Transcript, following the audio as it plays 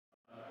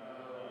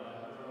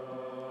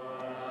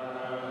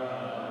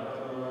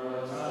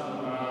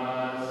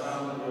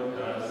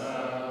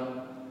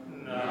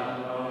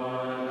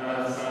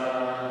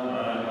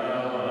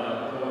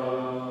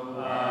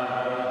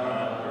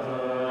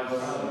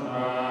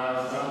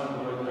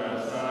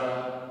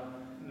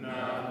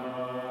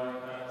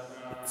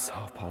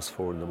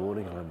4:30 in the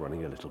morning and I'm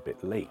running a little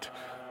bit late.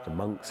 The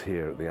monks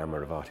here at the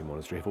Amaravati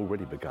Monastery have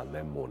already begun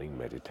their morning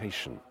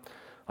meditation.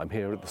 I'm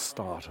here at the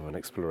start of an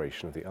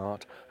exploration of the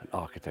art and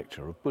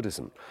architecture of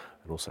Buddhism,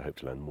 and also hope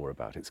to learn more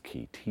about its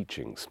key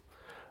teachings.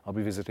 I'll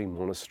be visiting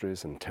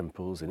monasteries and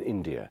temples in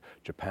India,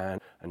 Japan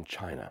and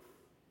China.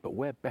 But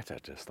where better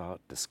to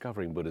start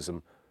discovering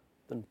Buddhism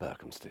than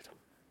Berkhamsted?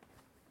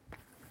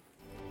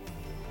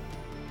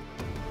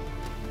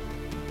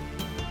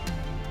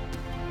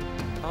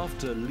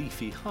 After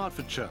leafy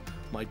Hertfordshire,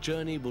 my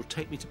journey will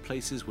take me to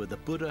places where the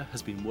Buddha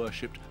has been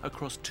worshipped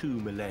across 2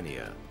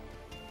 millennia.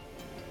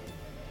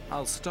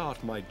 I'll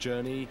start my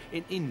journey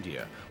in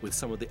India with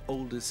some of the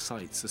oldest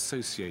sites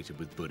associated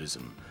with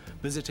Buddhism,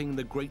 visiting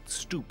the great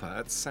stupa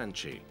at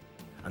Sanchi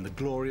and the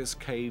glorious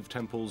cave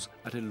temples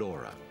at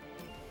Ellora.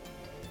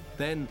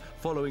 Then,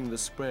 following the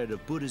spread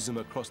of Buddhism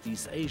across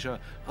East Asia,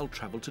 I'll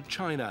travel to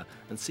China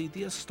and see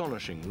the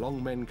astonishing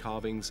Long Men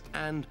carvings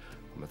and,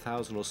 from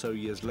 1,000 or so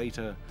years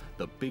later,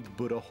 the Big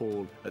Buddha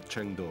Hall at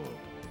Chengdu.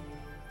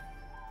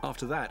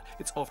 After that,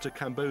 it's off to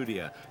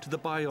Cambodia, to the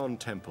Bayon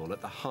Temple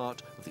at the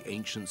heart of the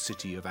ancient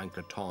city of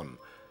Angkor Thom,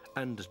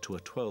 and to a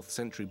 12th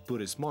century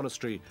Buddhist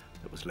monastery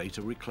that was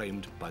later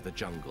reclaimed by the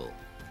jungle.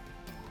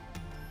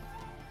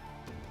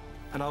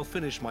 And I'll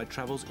finish my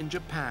travels in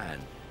Japan,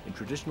 in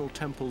traditional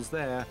temples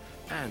there,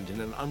 and in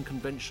an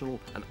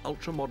unconventional and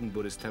ultra-modern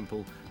Buddhist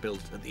temple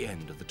built at the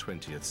end of the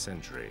 20th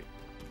century.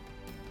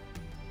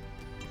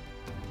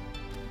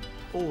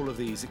 All of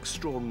these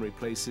extraordinary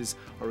places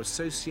are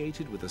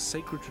associated with a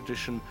sacred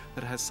tradition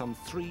that has some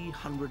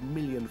 300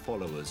 million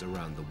followers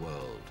around the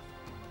world.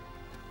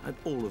 And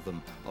all of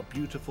them are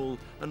beautiful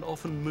and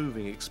often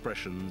moving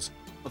expressions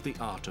of the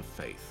art of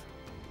faith.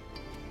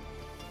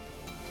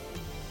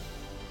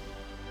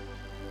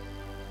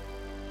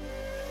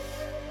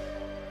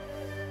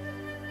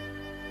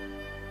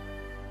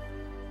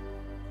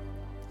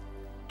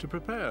 To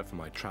prepare for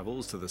my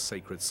travels to the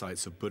sacred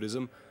sites of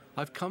Buddhism,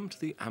 I've come to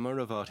the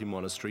Amaravati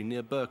Monastery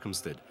near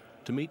Berkhamsted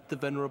to meet the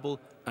Venerable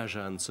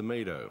Ajahn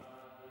Sumedho.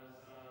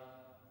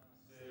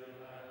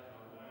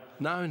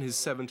 Now in his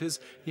 70s,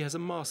 he has a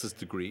master's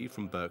degree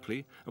from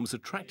Berkeley and was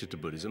attracted to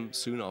Buddhism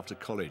soon after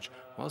college,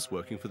 whilst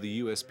working for the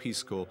US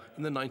Peace Corps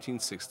in the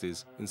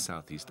 1960s in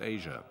Southeast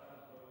Asia.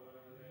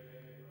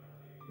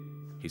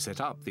 He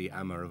set up the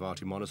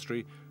Amaravati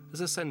Monastery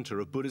as a centre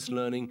of Buddhist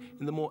learning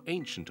in the more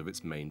ancient of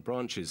its main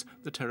branches,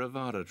 the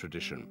Theravada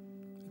tradition.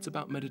 It's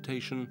about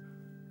meditation,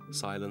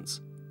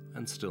 silence,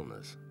 and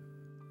stillness.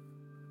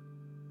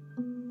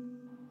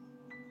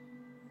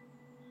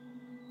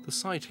 The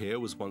site here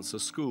was once a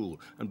school,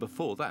 and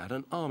before that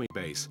an army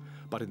base,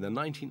 but in the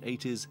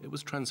 1980s it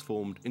was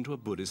transformed into a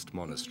Buddhist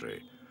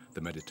monastery.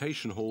 The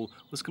meditation hall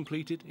was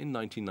completed in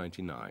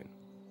 1999.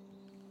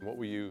 What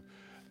were you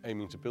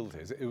aiming to build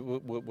here?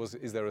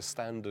 Is there a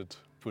standard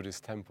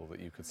Buddhist temple that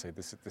you could say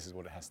this is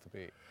what it has to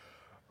be?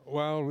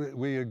 Well,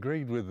 we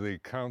agreed with the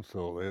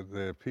council that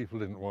the people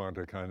didn't want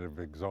a kind of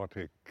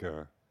exotic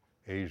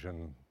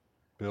Asian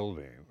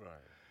building.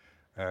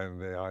 Right.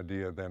 And the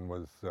idea then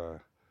was to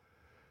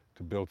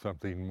build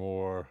something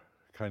more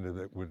kind of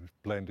that would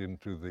blend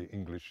into the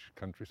English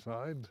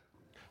countryside.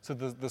 So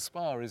the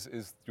spa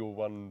is your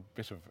one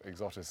bit of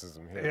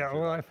exoticism here? Yeah,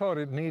 well, I thought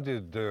it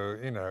needed,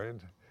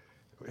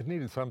 it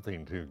needed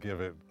something to give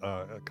it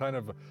a kind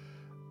of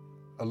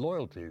a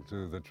loyalty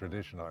to the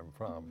tradition I'm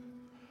from.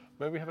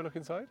 May we have a look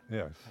inside?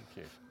 Yes. Thank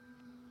you.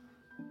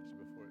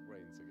 Before it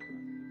rains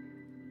again,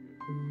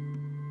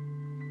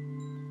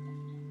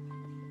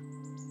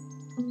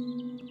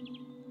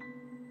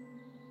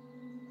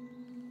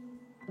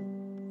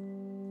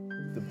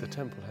 The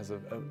temple has a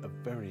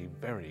very,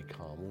 very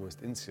calm,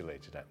 almost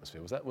insulated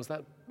atmosphere. Was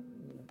that?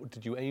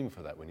 Did you aim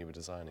for that when you were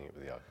designing it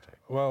with the architect?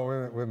 Well,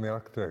 when the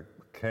architect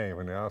came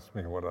and he asked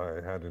me what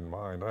I had in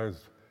mind, I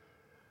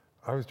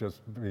was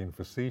just being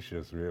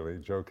facetious, really,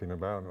 joking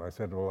about, and I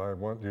said, well, I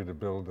want you to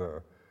build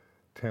a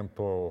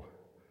temple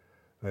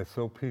that's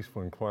so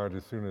peaceful and quiet,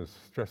 as soon as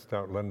stressed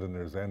out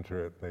Londoners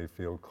enter it, they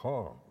feel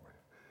calm.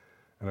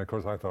 And of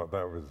course, I thought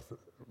that was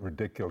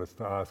ridiculous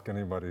to ask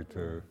anybody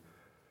to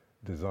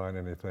design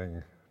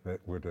anything that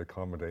would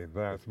accommodate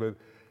that. But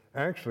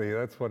actually,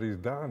 that's what he's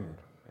done.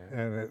 Yeah.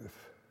 And it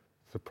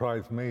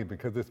surprised me,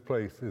 because this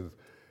place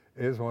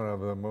is one of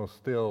the most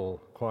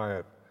still,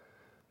 quiet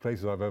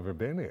places I've ever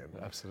been in.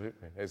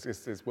 Absolutely.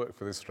 It's worked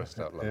for this stressed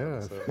out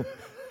London. Yes.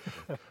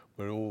 So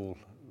we're all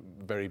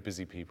very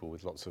busy people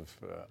with lots of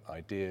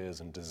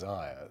ideas and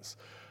desires.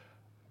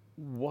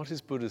 What is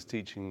Buddha's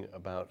teaching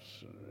about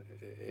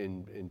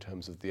in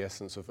terms of the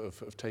essence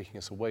of taking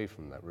us away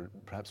from that,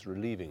 perhaps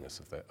relieving us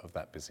of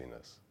that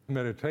busyness?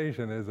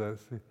 Meditation is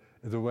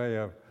a way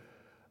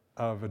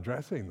of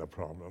addressing the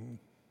problem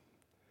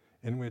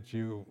in which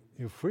you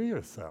free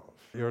yourself.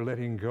 You're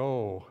letting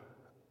go.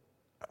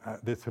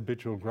 This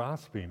habitual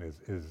grasping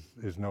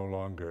is no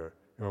longer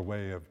your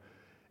way of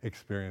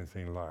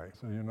experiencing life.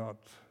 So you're not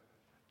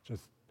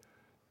just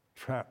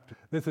trapped.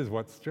 This is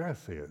what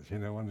stress is,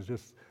 one is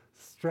just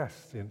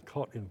stressed and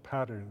caught in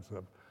patterns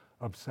of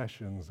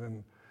obsessions.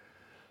 And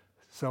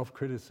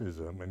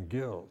self-criticism and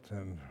guilt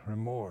and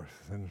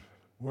remorse and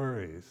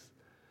worries.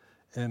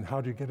 And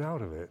how do you get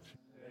out of it?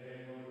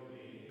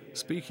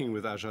 Speaking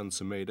with Ajahn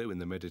Sumedho in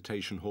the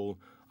meditation hall,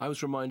 I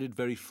was reminded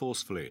very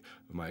forcefully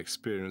of my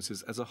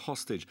experiences as a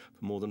hostage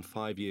for more than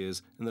 5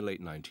 years in the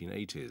late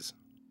 1980s.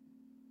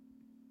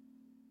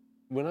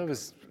 When I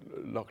was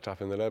locked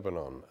up in the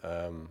Lebanon,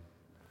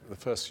 the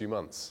first few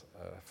months,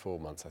 4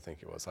 months I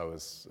think it was, I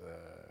was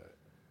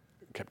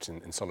kept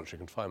in solitary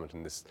confinement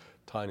in this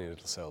tiny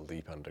little cell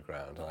deep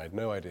underground, and I had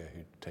no idea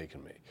who'd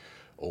taken me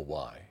or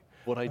why.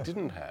 What I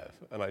didn't have,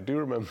 and I do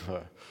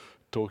remember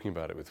talking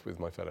about it with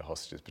my fellow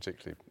hostages,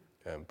 particularly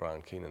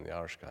Brian Keenan, the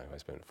Irish guy who I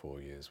spent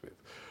 4 years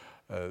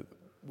with,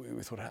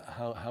 we thought,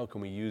 how can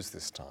we use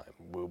this time?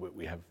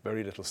 We have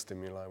very little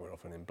stimuli. We're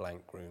often in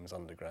blank rooms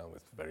underground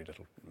with very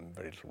little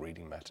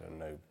reading matter and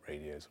no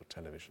radios or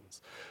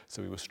televisions.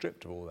 So we were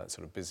stripped of all that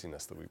sort of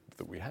busyness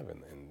that we have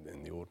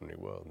in the ordinary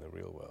world, in the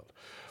real world.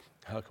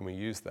 How can we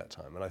use that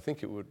time? And I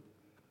think it would,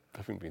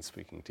 having been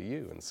speaking to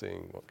you and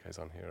seeing what goes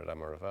on here at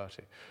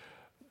Amaravati,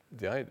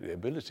 the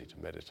ability to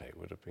meditate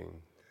would have been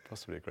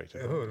possibly a great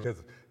advantage.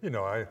 Because, you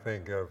know, I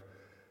think of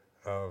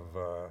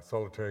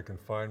solitary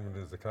confinement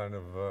as a kind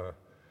of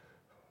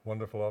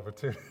wonderful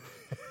opportunity.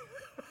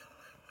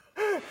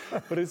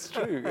 But it's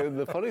true.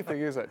 The funny thing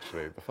is,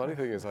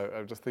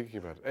 I'm just thinking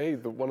about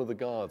it. One of the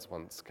guards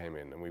once came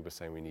in and we were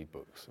saying we need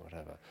books or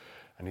whatever.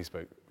 And he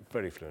spoke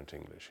very fluent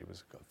English. He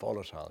was a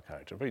volatile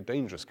character, a very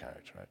dangerous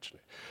character,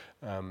 actually.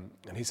 And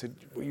he said,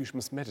 well, you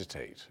must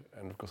meditate.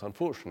 And of course,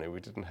 unfortunately,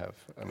 we didn't have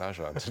an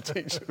ajahn to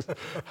teach us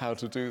how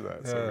to do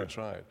that, so we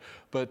tried.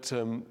 But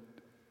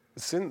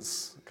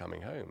since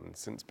coming home and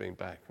since being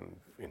back and,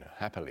 you know,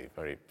 happily,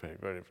 very, very,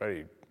 very,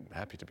 very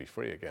happy to be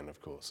free again,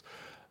 of course,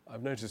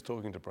 I've noticed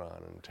talking to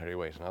Brian and Terry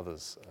Waite and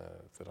others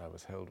that I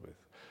was held with,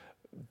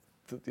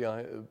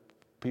 that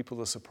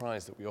people are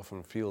surprised that we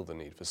often feel the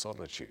need for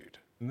solitude.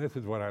 And this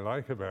is what I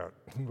like about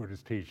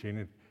Buddhist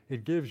teaching.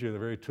 It gives you the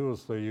very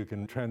tools so you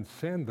can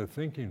transcend the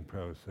thinking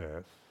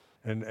process.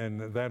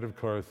 And that, of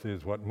course,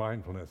 is what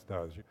mindfulness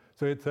does.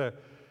 So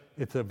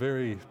it's a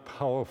very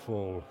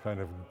powerful kind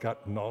of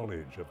gut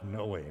knowledge of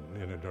knowing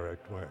in a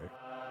direct way.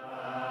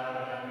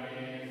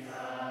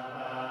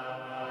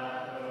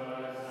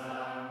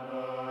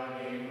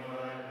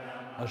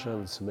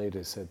 Ajahn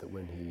Sumedho said that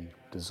when he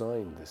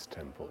designed this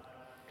temple,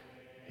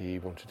 he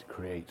wanted to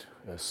create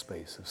a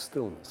space of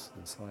stillness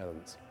and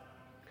silence.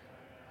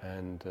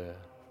 And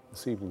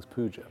this evening's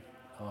puja,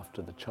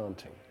 after the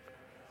chanting,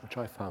 which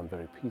I found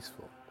very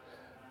peaceful,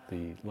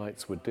 the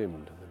lights were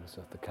dimmed and there was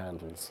just the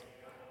candles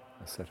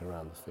set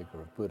around the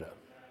figure of Buddha.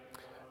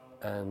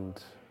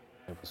 And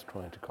I was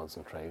trying to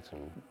concentrate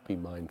and be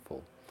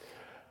mindful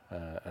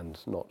and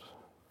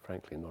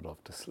frankly, not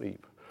off to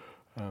sleep.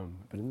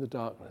 But in the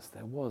darkness,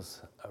 there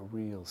was a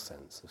real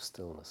sense of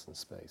stillness and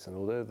space. And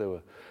although there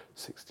were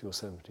 60 or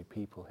 70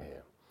 people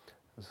here,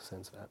 there was a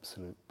sense of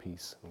absolute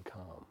peace and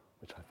calm,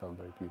 which I found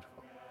very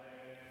beautiful.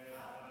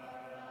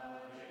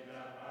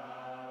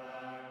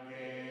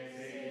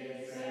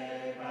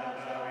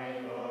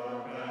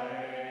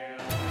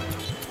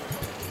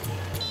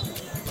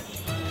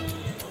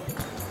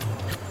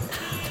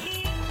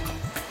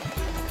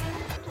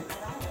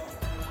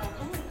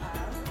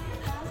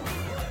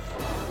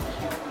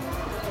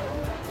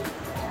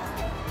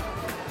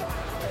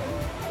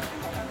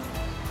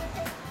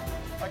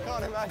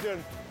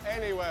 Imagine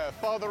anywhere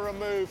farther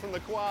removed from the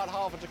quiet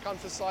Hertfordshire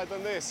countryside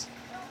than this.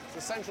 It's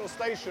the central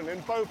station in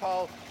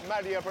Bhopal,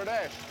 Madhya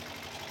Pradesh.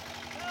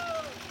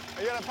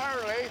 And yet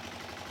apparently,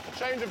 a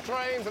change of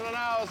trains and an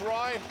hour's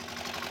ride,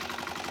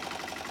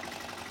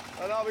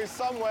 and I'll be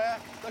somewhere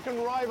that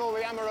can rival the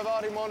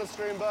Amaravati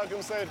monastery in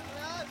Berkhamsted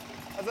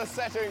as a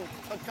setting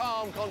for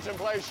calm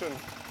contemplation.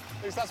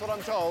 At least that's what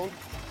I'm told.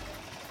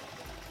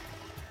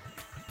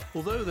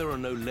 Although there are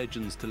no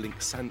legends to link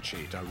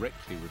Sanchi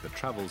directly with the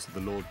travels of the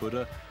Lord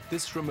Buddha,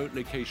 this remote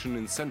location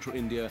in central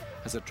India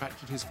has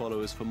attracted his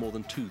followers for more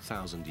than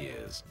 2,000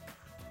 years.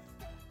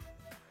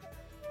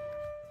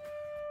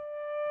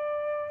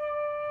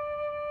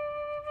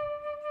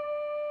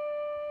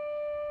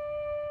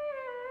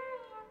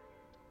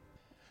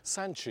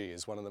 Sanchi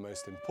is one of the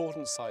most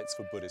important sites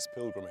for Buddhist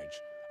pilgrimage,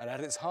 and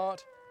at its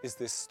heart is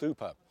this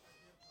stupa.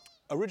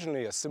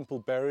 Originally a simple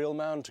burial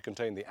mound to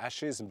contain the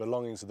ashes and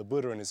belongings of the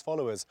Buddha and his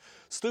followers,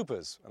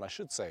 stupas, and I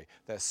should say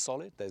they're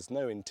solid, there's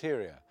no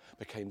interior,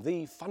 became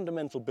the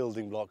fundamental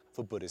building block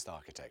for Buddhist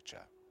architecture.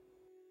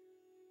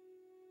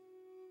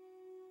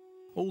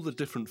 All the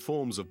different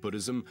forms of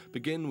Buddhism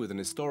begin with an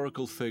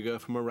historical figure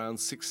from around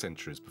 6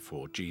 centuries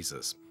before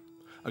Jesus.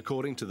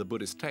 According to the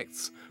Buddhist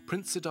texts,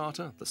 Prince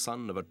Siddhartha, the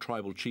son of a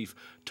tribal chief,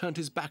 turned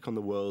his back on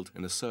the world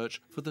in a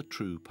search for the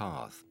true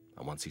path.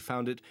 And once he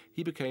found it,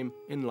 he became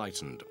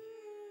enlightened.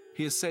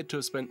 He is said to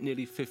have spent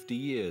nearly 50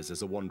 years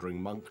as a wandering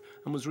monk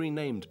and was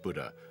renamed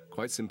Buddha,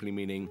 quite simply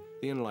meaning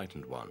the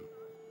Enlightened One.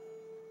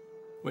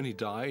 When he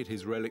died,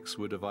 his relics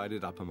were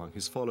divided up among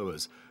his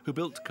followers, who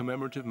built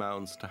commemorative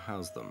mounds to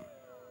house them.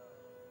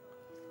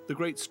 The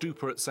great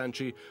stupa at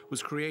Sanchi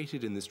was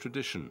created in this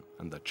tradition,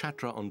 and the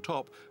chhatra on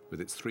top, with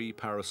its 3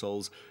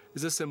 parasols,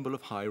 is a symbol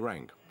of high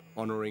rank,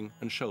 honouring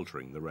and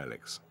sheltering the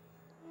relics.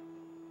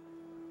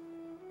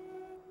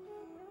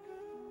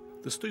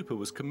 The stupa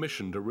was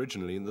commissioned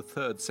originally in the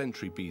 3rd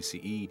century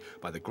BCE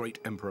by the great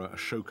emperor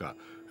Ashoka,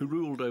 who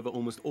ruled over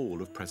almost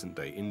all of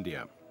present-day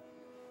India.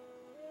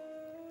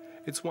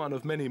 It's one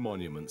of many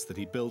monuments that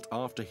he built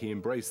after he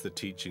embraced the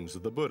teachings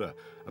of the Buddha,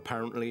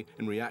 apparently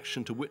in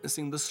reaction to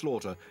witnessing the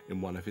slaughter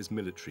in one of his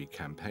military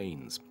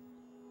campaigns.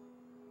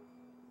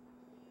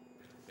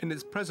 In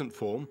its present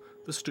form,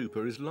 the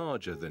stupa is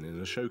larger than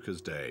in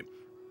Ashoka's day,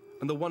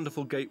 and the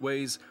wonderful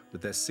gateways,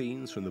 with their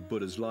scenes from the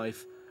Buddha's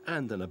life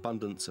and an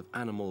abundance of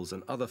animals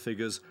and other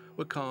figures,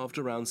 were carved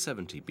around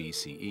 70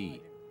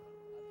 BCE.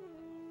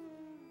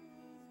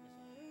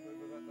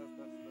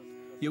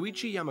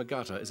 Yoichi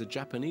Yamagata is a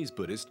Japanese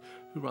Buddhist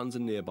who runs a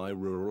nearby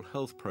rural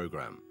health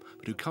program,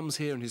 but who comes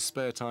here in his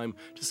spare time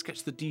to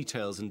sketch the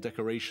details and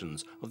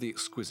decorations of the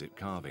exquisite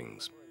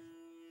carvings.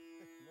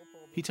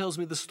 He tells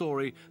me the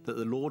story that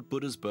the Lord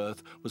Buddha's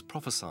birth was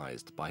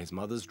prophesied by his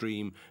mother's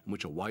dream in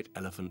which a white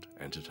elephant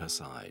entered her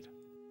side.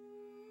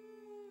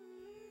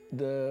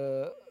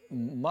 The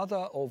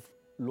mother of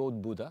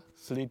Lord Buddha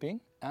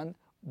sleeping, and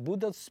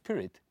Buddha's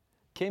spirit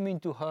came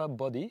into her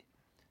body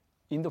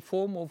in the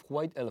form of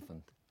white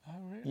elephant. Oh,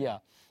 really? Yeah,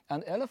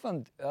 and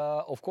elephant,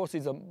 of course,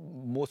 is the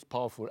most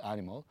powerful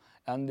animal,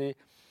 and the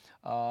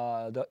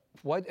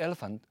white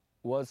elephant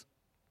was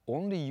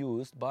only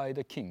used by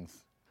the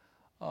kings.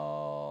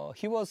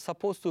 He was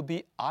supposed to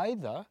be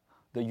either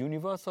the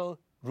universal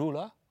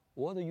ruler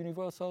or the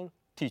universal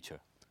teacher.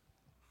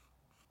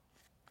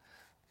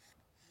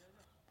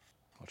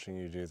 Watching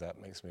you do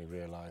that makes me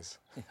realise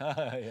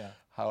Yeah.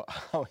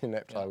 how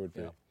inept I would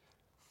be.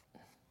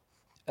 Yeah.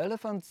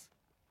 Elephants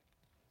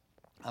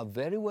are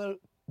very well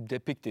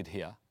depicted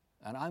here,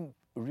 and I'm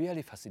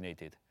really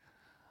fascinated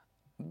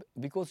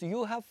because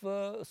you have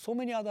so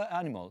many other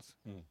animals.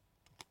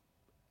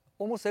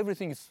 Almost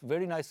everything is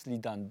very nicely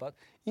done, but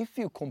if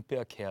you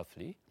compare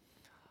carefully,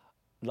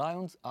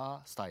 lions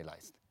are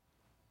stylized.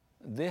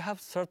 They have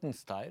certain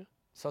style,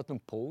 certain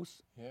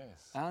pose,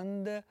 Yes.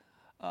 and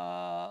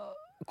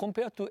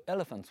compared to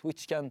elephants,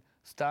 which can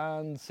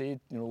stand, sit,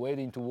 wade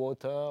into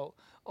water,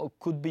 or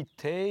could be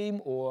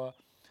tame or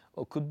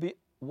could be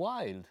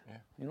wild,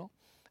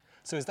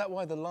 So is that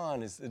why the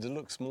lion it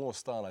looks more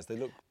stylized? They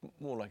look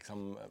more like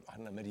some, I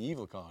don't know,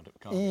 medieval carving.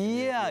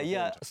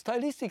 Yeah.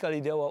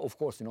 Stylistically, there were, of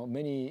course,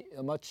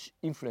 much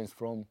influence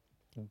from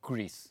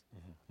Greece.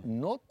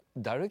 Not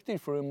directly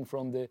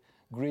from the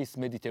Greece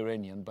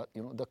Mediterranean, but,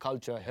 the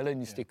culture,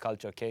 Hellenistic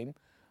culture came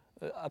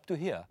up to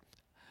here.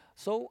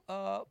 So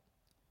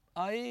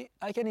I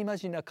can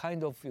imagine a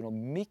kind of,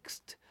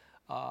 mixed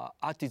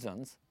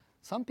artisans.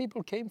 Some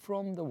people came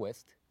from the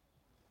West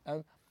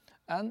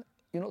and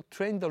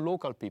trained the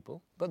local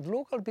people, but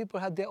local people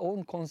had their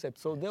own concept,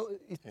 so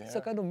it's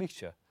a kind of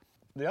mixture.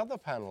 The other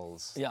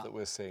panels Yeah. that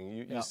we're seeing,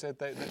 you said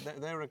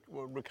they're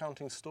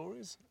recounting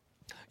stories?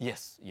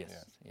 Yes.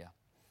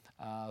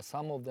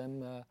 Some of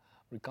them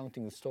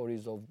recounting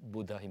stories of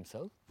Buddha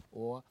himself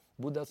or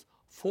Buddha's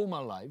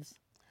former lives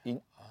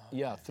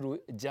through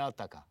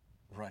Jataka.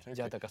 Right,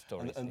 okay. Jataka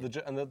stories.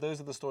 And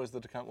those are the stories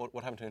that account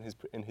what happened to him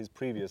in his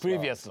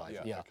previous life.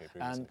 Yeah. Okay,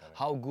 previous and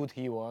how good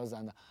he was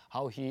and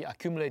how he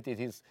accumulated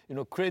his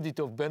credit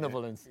of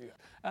benevolence. Yeah.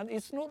 And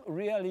it's not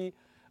really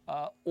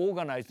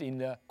organized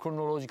in a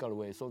chronological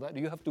way, so that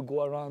you have to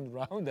go around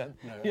and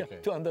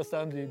to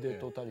understand the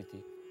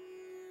totality.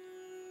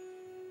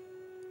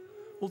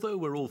 Although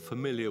we're all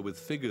familiar with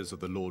figures of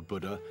the Lord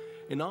Buddha,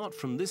 in art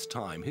from this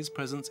time his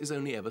presence is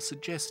only ever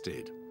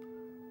suggested.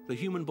 The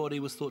human body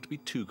was thought to be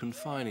too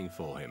confining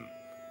for him,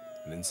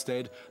 and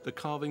instead the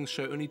carvings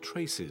show only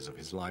traces of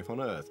his life on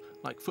Earth,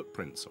 like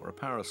footprints or a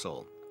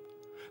parasol.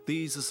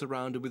 These are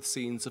surrounded with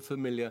scenes of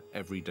familiar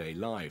everyday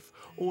life,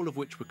 all of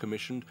which were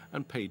commissioned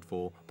and paid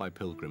for by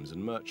pilgrims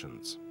and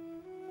merchants.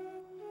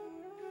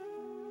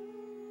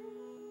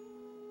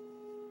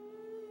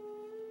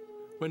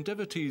 When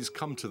devotees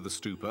come to the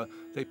stupa,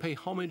 they pay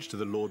homage to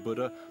the Lord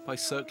Buddha by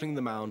circling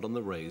the mound on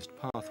the raised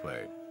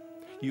pathway.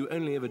 You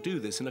only ever do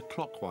this in a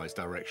clockwise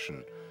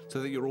direction, so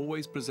that you're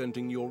always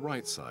presenting your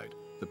right side,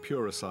 the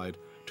purer side,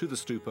 to the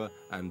stupa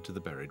and to the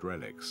buried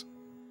relics.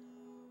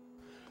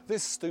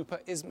 This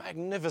stupa is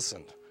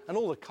magnificent, and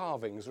all the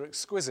carvings are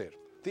exquisite.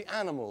 The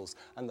animals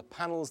and the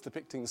panels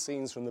depicting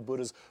scenes from the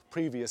Buddha's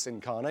previous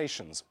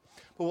incarnations.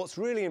 But what's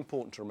really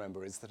important to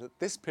remember is that at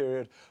this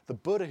period, the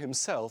Buddha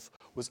himself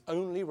was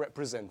only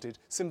represented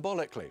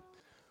symbolically,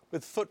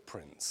 with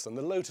footprints and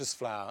the lotus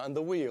flower and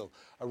the wheel,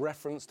 a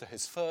reference to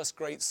his first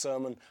great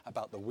sermon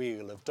about the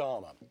wheel of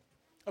Dharma.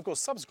 Of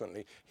course,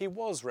 subsequently, he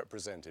was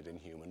represented in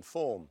human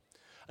form.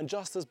 And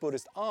just as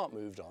Buddhist art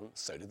moved on,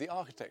 so did the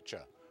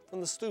architecture, from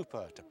the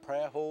stupa to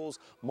prayer halls,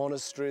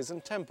 monasteries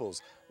and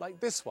temples, like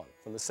this one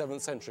from the 7th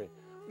century,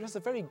 which has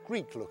a very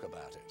Greek look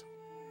about it.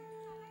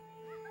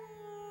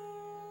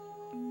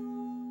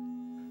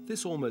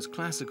 This almost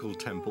classical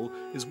temple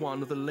is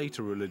one of the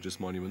later religious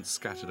monuments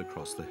scattered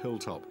across the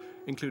hilltop,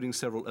 including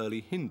several early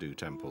Hindu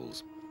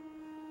temples.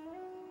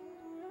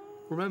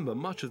 Remember,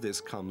 much of this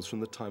comes from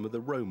the time of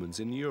the Romans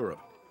in Europe,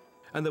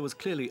 and there was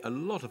clearly a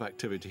lot of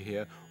activity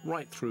here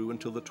right through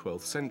until the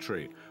 12th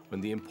century,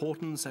 when the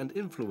importance and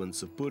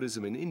influence of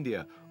Buddhism in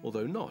India,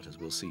 although not, as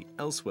we'll see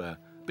elsewhere,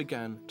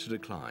 began to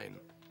decline.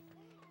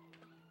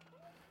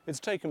 It's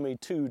taken me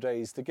 2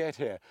 days to get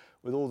here,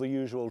 with all the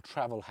usual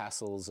travel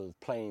hassles of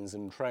planes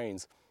and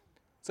trains.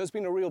 So it's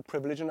been a real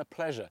privilege and a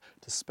pleasure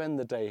to spend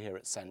the day here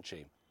at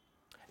Sanchi.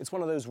 It's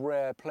one of those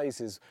rare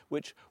places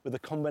which, with a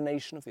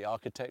combination of the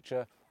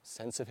architecture,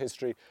 sense of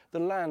history, the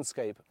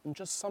landscape, and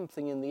just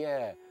something in the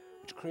air,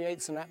 which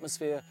creates an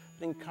atmosphere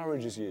that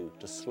encourages you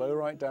to slow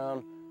right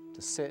down,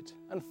 to sit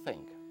and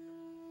think.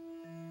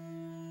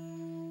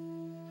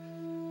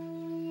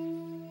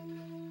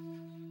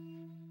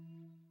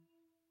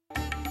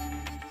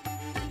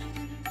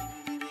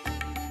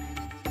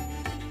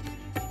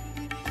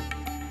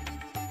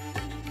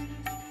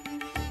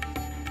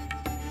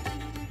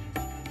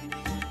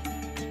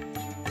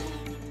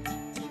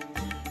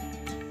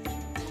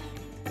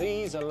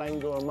 These are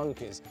langur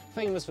monkeys,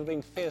 famous for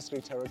being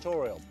fiercely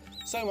territorial.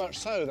 So much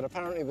so that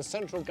apparently the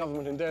central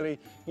government in Delhi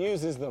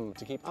uses them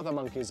to keep other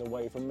monkeys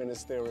away from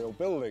ministerial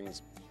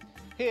buildings.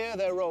 Here,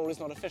 their role is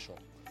not official.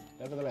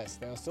 Nevertheless,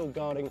 they are still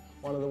guarding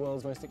one of the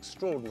world's most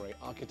extraordinary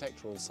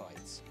architectural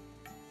sites.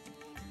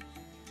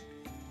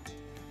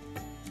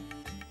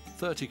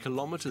 30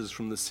 kilometres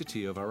from the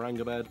city of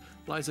Aurangabad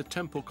lies a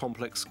temple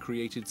complex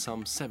created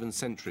some 7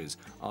 centuries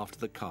after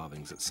the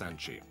carvings at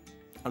Sanchi,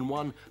 and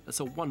one that's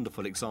a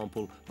wonderful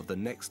example of the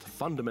next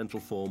fundamental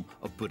form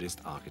of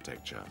Buddhist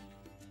architecture.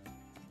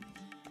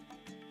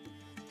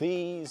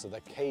 These are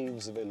the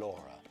caves of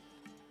Ellora.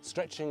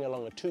 Stretching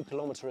along a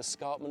 2-kilometre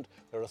escarpment,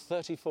 there are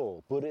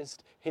 34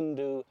 Buddhist,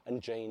 Hindu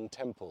and Jain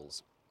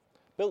temples.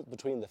 Built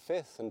between the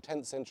 5th and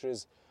 10th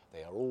centuries,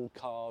 they are all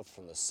carved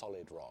from the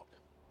solid rock.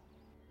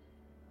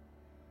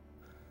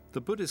 The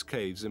Buddhist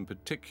caves in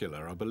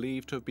particular are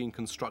believed to have been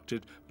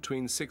constructed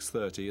between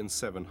 630 and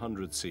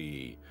 700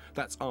 CE.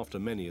 That's after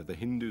many of the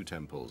Hindu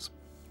temples.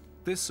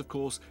 This, of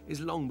course,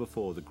 is long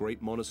before the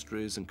great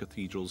monasteries and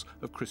cathedrals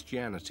of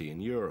Christianity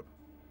in Europe.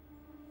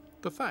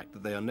 The fact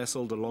that they are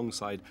nestled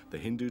alongside the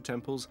Hindu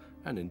temples,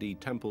 and indeed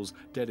temples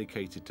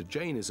dedicated to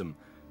Jainism,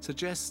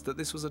 suggests that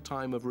this was a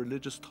time of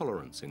religious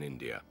tolerance in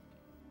India.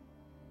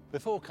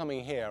 Before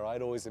coming here,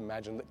 I'd always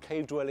imagined that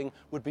cave dwelling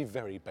would be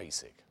very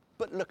basic.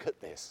 But look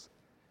at this.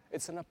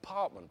 It's an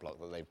apartment block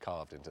that they've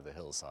carved into the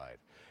hillside.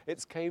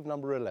 It's cave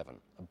number 11,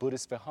 a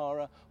Buddhist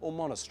vihara or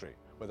monastery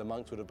where the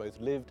monks would have both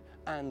lived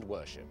and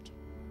worshipped.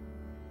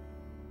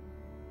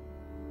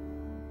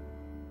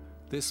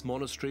 This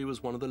monastery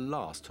was one of the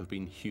last to have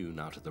been hewn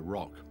out of the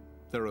rock.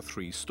 There are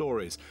 3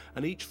 stories,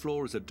 and each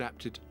floor is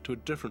adapted to a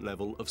different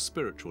level of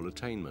spiritual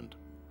attainment.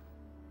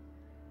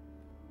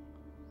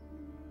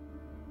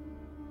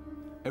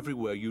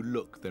 Everywhere you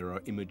look, there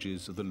are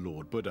images of the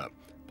Lord Buddha.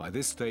 By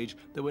this stage,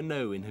 there were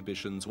no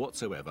inhibitions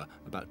whatsoever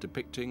about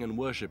depicting and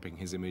worshipping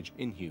his image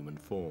in human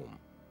form.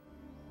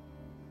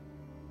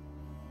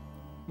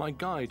 My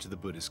guide to the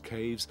Buddhist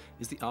caves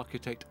is the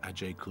architect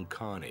Ajay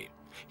Kulkarni.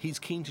 He's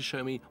keen to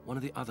show me one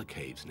of the other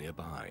caves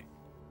nearby.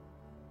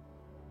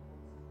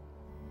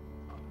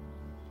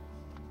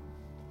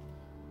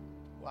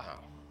 Wow.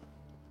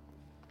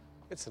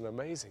 It's an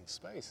amazing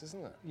space,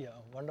 isn't it? Yeah,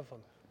 wonderful.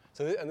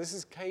 So, and this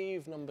is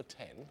cave number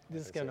 10.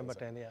 This is cave number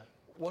 10, yeah.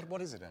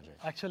 What is it, Ajay?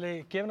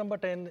 Actually, cave number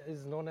 10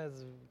 is known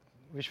as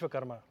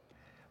Vishwakarma.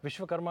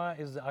 Vishwakarma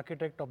is the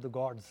architect of the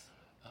gods.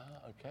 Ah,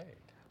 okay.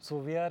 So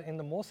we are in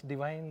the most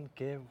divine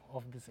cave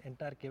of this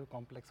entire cave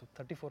complex of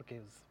 34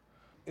 caves.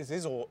 It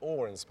is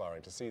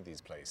awe-inspiring to see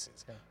these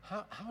places.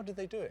 Yeah. How did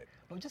they do it?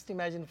 Now just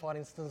imagine, for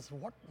instance,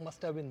 what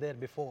must have been there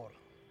before.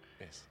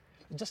 Yes.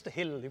 Just a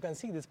hill. You can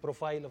see this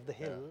profile of the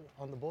hill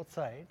on the both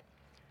sides.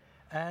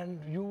 And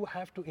you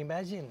have to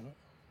imagine,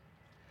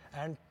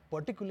 and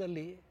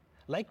particularly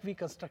like we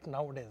construct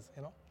nowadays,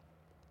 you know,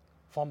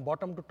 from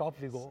bottom to top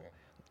we go.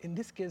 In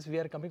this case, we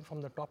are coming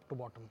from the top to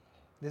bottom.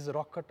 This is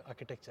rock cut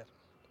architecture.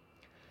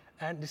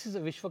 And this is a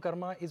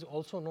Vishwakarma is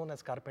also known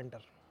as carpenter.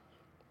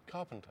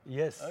 Carpenter?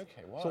 Yes.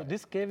 Okay, why? So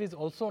this cave is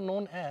also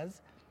known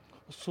as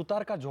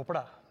Sutar ka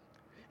Jhopda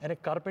and a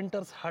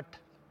carpenter's hut.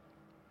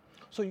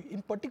 So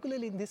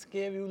particularly in this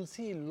cave, you will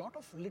see a lot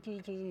of little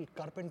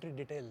carpentry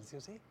details, you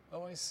see.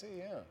 Oh, I see,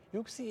 yeah.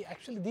 You see,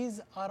 actually these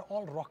are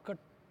all rock cut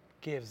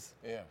caves.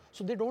 Yeah.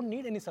 So they don't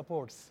need any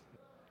supports.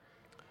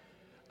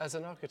 As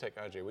an architect,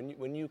 Ajay,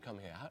 when you come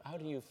here, how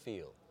do you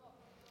feel?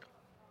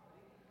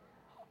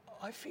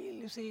 I feel,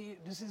 you see,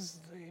 this is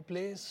a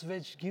place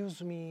which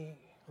gives me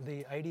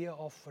the idea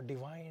of a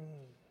divine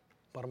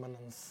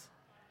permanence.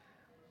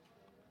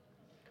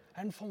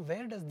 And from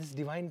where does this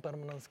divine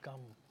permanence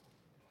come?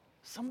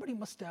 Somebody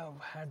must have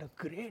had a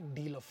great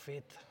deal of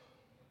faith.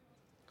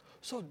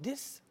 So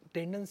this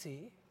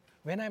tendency,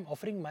 when I'm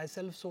offering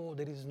myself, so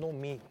there is no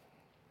me.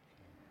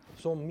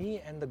 So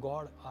me and the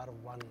God are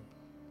one.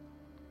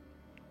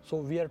 So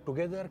we are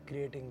together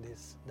creating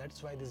this.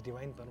 That's why this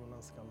divine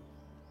permanence comes.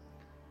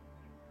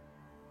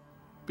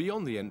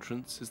 Beyond the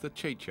entrance is the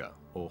chaitya,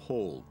 or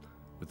hall,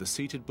 with the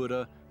seated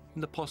Buddha in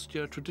the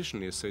posture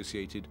traditionally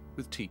associated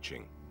with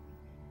teaching.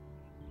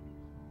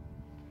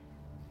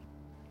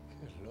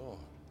 Good Lord.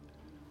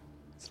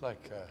 It's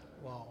like,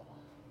 Wow.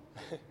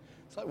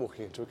 it's like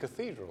walking into a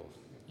cathedral.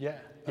 Yeah.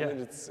 I mean,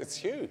 it's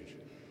huge.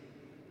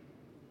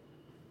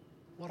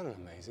 What an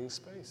amazing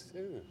space,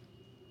 too.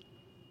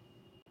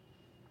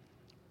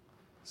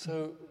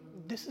 So,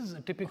 This is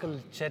a typical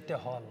Chaitya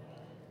hall.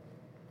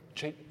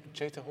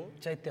 Chaitya Hall?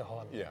 Chaitya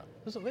hall. Yeah.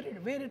 It's a very,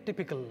 very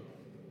typical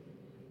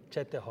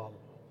Chaitya hall.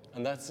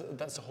 And that's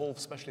a hall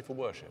especially for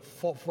worship?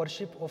 For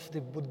worship of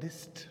the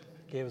Buddhist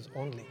caves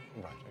only.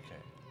 Right,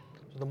 okay.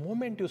 So the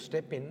moment you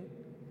step in,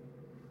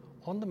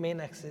 on the main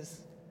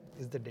axis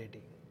is the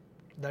deity.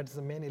 That's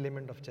the main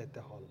element of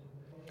Chaitya hall.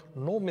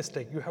 No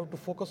mistake, you have to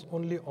focus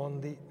only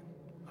on the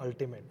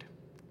ultimate.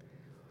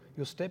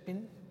 You step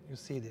in, you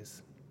see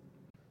this.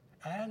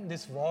 And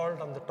this vault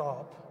on the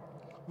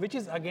top, which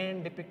is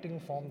again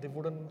depicting from the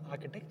wooden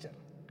architecture.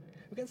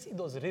 You can see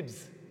those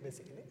ribs,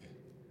 basically.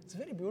 It's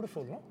very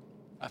beautiful, no?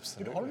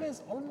 Absolutely. It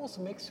always almost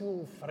makes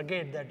you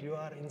forget that you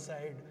are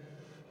inside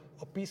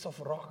a piece of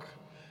rock.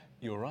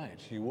 You're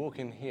right. You walk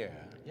in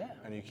here, Yeah.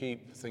 and you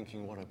keep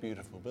thinking, what a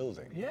beautiful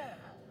building. Yeah.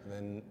 And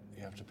then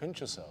you have to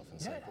pinch yourself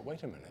and say, Yeah. but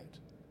wait a minute,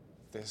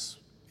 this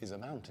is a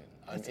mountain.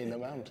 I'm in a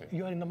mountain.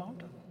 You are in the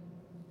mountain.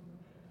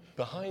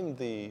 Behind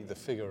the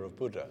figure of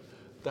Buddha,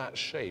 that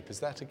shape, is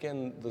that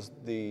again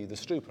the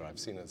stupa I've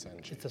seen at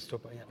Sanchi? It's a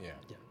stupa, yeah.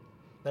 Yeah.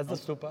 That's the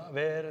stupa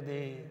where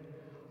the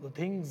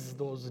things,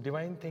 those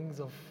divine things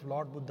of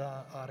Lord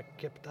Buddha are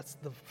kept. That's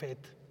the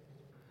faith.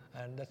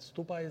 And that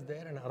stupa is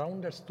there, and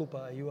around that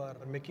stupa, you are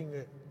making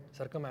a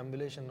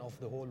circumambulation of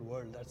the whole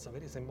world. That's a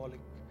very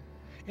symbolic.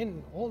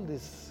 In all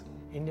this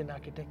Indian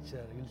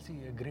architecture, you'll see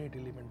a great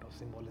element of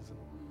symbolism.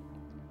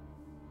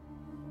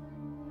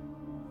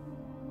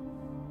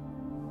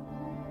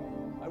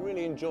 I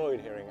really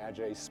enjoyed hearing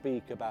Ajay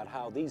speak about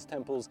how these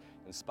temples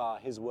inspire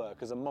his work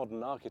as a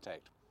modern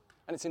architect.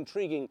 And it's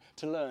intriguing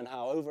to learn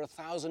how over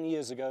 1,000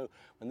 years ago,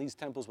 when these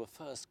temples were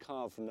first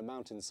carved from the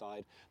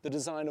mountainside, the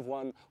design of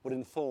one would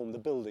inform the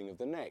building of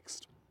the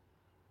next.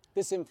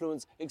 This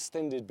influence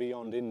extended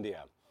beyond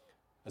India,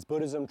 as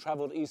Buddhism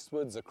traveled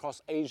eastwards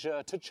across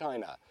Asia to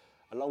China.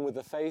 Along with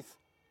the faith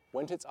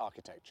went its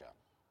architecture.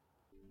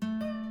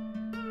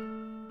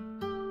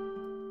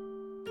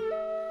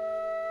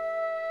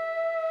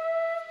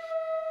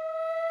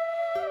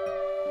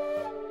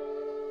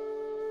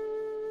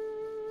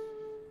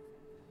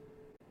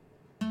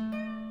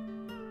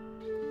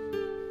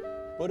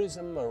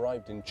 Buddhism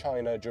arrived in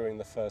China during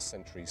the 1st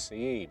century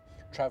CE,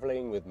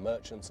 travelling with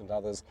merchants and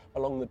others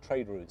along the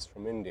trade routes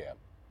from India.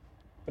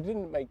 But it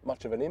didn't make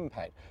much of an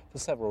impact for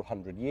several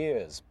hundred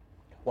years.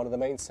 One of the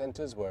main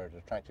centres where it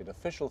attracted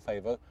official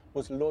favour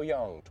was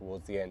Luoyang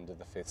towards the end of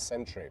the 5th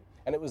century,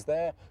 and it was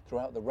there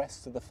throughout the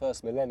rest of the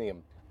 1st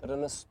millennium that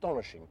an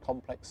astonishing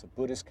complex of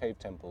Buddhist cave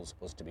temples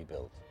was to be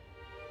built.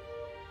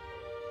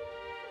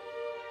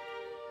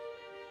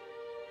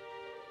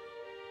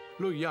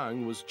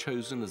 Luoyang was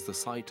chosen as the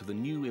site of the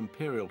new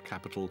imperial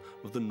capital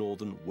of the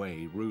northern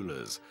Wei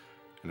rulers,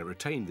 and it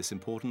retained this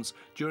importance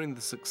during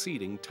the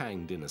succeeding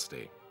Tang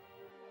dynasty.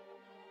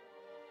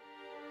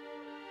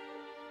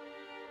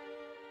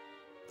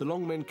 The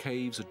Longmen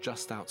Caves are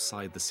just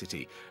outside the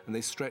city, and they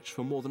stretch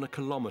for more than a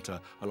kilometre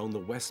along the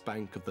west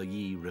bank of the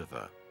Yi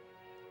River.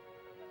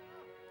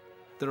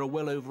 There are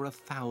well over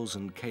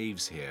 1,000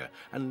 caves here,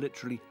 and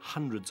literally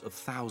hundreds of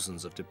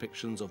thousands of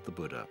depictions of the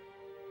Buddha.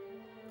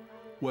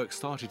 Work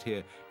started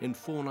here in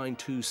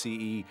 492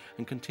 CE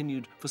and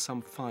continued for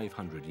some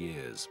 500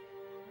 years.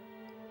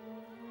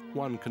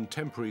 One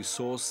contemporary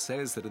source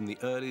says that in the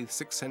early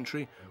 6th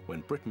century,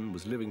 when Britain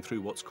was living through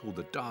what's called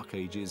the Dark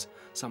Ages,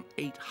 some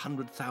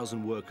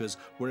 800,000 workers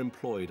were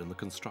employed on the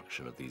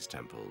construction of these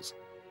temples.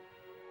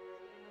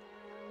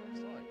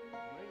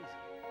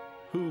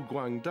 Hu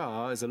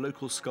Guangda is a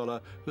local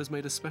scholar who has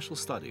made a special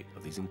study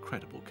of these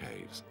incredible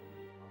caves.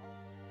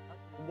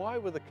 Why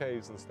were the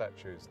caves and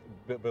statues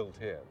built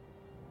here?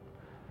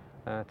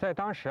 在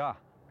当时啊，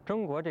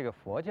中国这个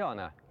佛教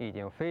呢已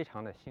经非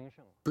常的兴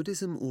盛。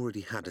 Buddhism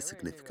already had a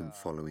significant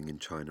following in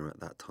China at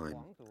that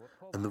time,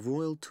 and the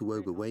royal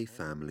Tuoba Wei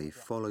family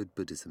followed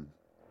Buddhism.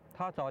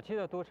 它早期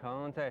的都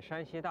城在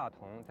山西大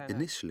同，在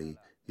Initially,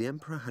 the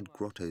emperor had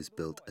grottos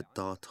built at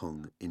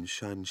Datong in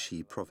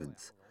Shanxi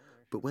province,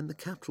 but when the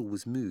capital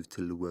was moved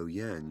to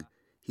Luoyang,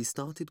 he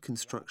started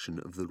construction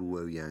of the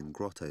Luoyang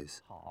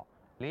grottos. 好，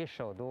离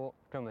首都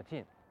这么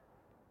近。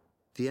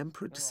 The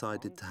emperor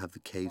decided to have the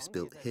caves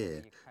built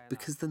here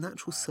because the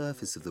natural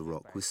surface of the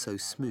rock was so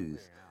smooth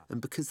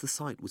and because the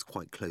site was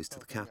quite close to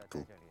the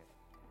capital.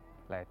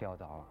 来吊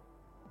凿。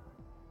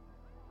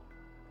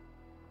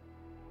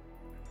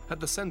 At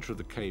the centre of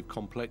the cave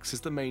complex is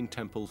the main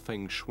temple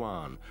Feng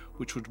Shuan,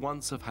 which would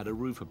once have had a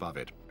roof above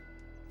it.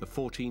 The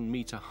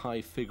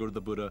 14-metre-high figure of the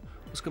Buddha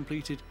was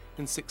completed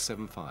in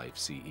 675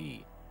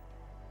 CE.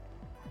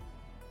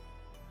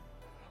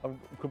 I'm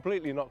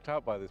completely knocked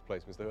out by this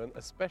place, Mr. Hu, and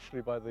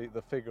especially by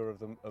the figure of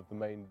the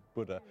main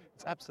Buddha.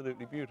 It's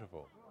absolutely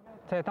beautiful.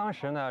 在当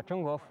时呢，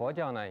中国佛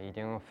教呢已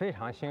经非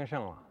常兴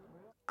盛了。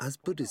 As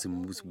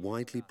Buddhism was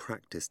widely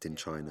practiced in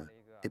China,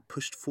 it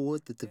pushed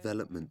forward the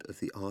development of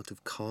the art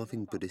of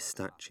carving Buddhist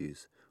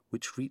statues,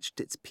 which reached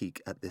its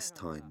peak at this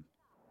time.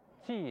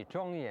 既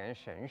庄严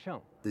神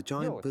圣， The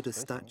giant Buddha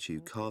statue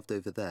carved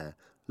over there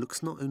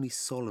looks not only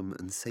solemn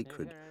and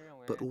sacred,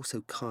 but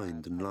also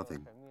kind and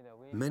loving.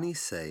 Many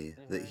say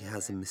that he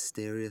has a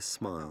mysterious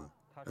smile,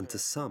 and to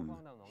some,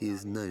 he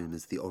is known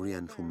as the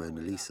Oriental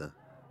Mona Lisa.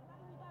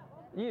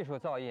 艺术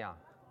造诣啊，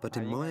 But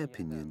in my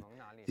opinion,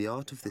 the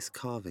art of this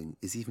carving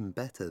is even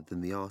better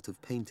than the art of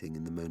painting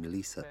in the Mona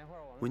Lisa.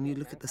 When you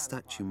look at the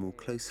statue more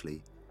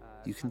closely,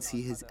 you can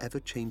see his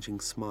ever-changing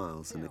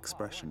smiles and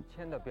expression.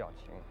 千的表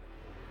情。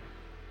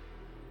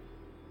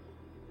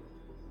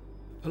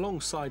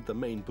 Alongside the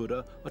main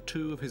Buddha are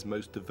two of his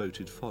most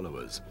devoted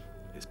followers,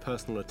 his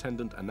personal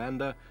attendant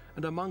Ananda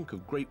and a monk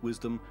of great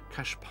wisdom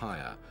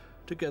Kashpaya,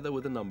 together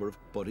with a number of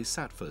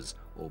bodhisattvas,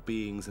 or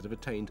beings that have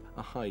attained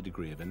a high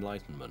degree of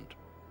enlightenment.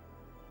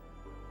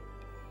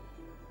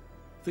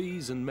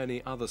 These and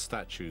many other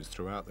statues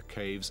throughout the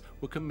caves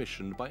were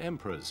commissioned by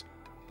emperors,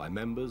 by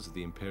members of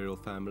the imperial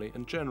family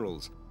and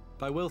generals,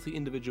 by wealthy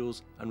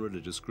individuals and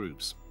religious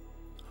groups,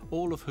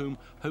 all of whom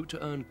hoped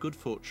to earn good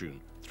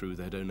fortune through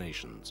their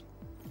donations.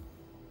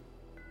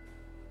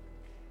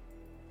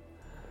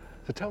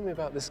 So tell me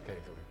about this cave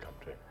that we've come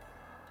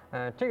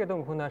to. 这个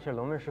洞窟呢是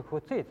龙门石窟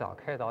最早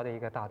开凿的一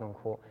个大洞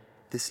窟。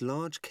 This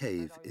large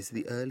cave is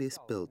the earliest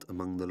built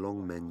among the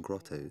Longmen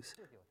grottos,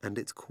 and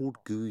it's called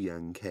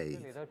Guyang 这里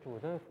Cave. 的主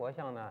尊佛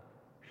像呢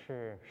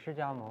是释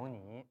迦牟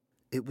尼。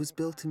 It was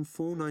built in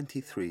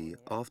 493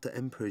 after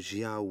Emperor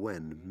Xiao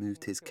Wen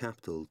moved his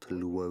capital to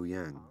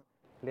Luoyang.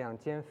 两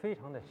间非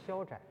常的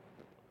消窄，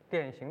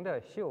典型的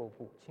袖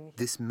骨清晰。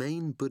 This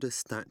main Buddha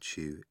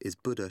statue is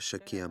Buddha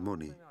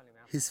Shakyamuni.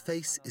 His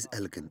face is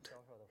elegant,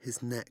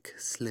 his neck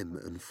slim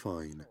and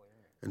fine,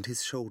 and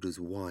his shoulders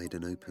wide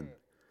and open.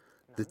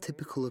 The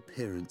typical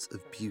appearance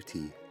of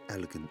beauty,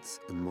 elegance,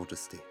 and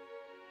modesty.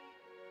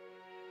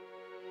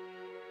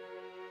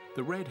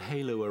 The red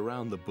halo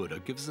around the Buddha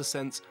gives a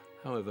sense,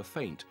 however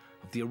faint,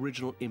 of the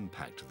original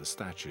impact of the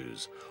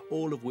statues,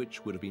 all of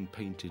which would have been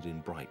painted in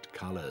bright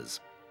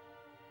colours.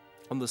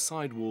 On the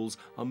side walls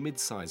are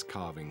mid-sized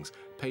carvings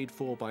paid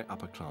for by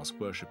upper-class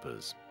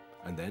worshippers.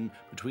 And then,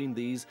 between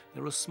these,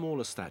 there are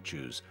smaller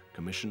statues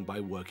commissioned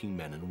by working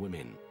men and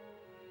women.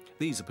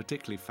 These are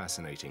particularly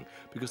fascinating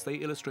because they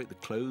illustrate the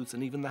clothes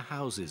and even the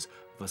houses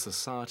of a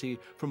society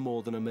from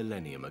more than a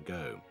millennium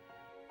ago.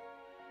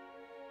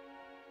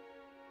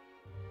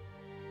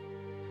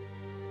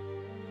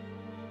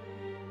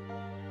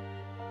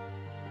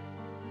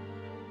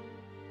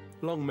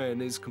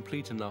 Longmen is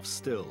complete enough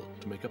still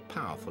to make a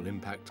powerful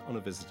impact on a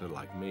visitor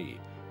like me.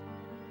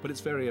 But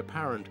it's very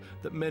apparent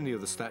that many of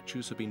the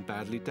statues have been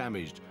badly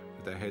damaged,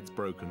 with their heads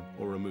broken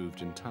or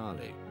removed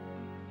entirely.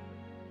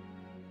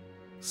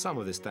 Some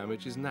of this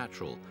damage is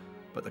natural,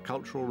 but the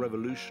Cultural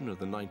Revolution of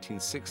the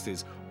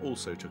 1960s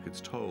also took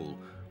its toll,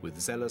 with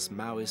zealous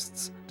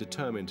Maoists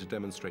determined to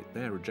demonstrate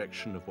their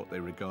rejection of what they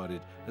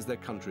regarded as their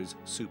country's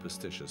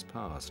superstitious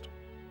past.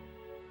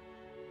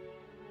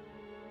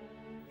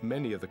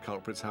 Many of the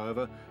culprits,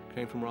 however,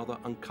 came from rather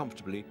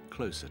uncomfortably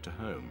closer to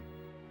home.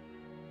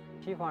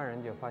 西方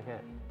人就发现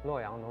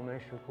洛阳龙门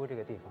石窟这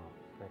个地方，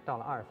到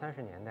了20、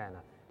30年代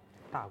呢，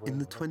大规 In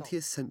模 the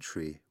 20th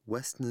century,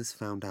 Westerners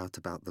found out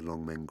about the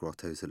Longmen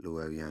grottos at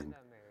Luoyang,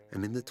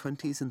 and in the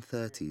 20s and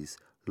 30s,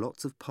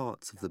 lots of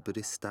parts of the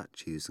Buddhist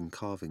statues and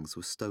carvings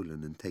were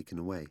stolen and taken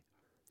away.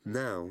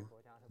 Now,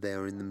 they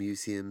are in the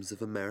museums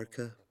of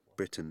America,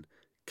 Britain,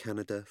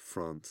 Canada,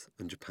 France,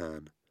 and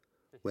Japan,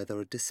 where there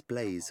are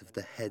displays of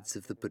the heads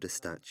of the Buddha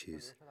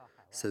statues,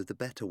 so the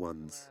better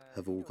ones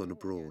have all gone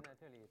abroad.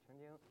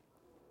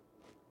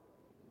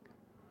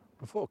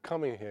 Before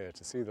coming here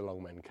to see the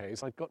Longmen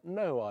Caves, I got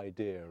no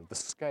idea of the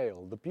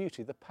scale, the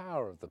beauty, the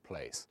power of the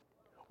place.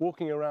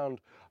 Walking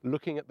around,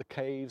 looking at the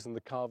caves and the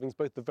carvings,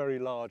 both the very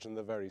large and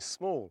the very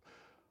small,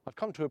 I've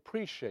come to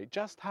appreciate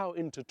just how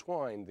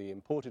intertwined the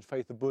imported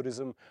faith of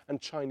Buddhism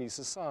and Chinese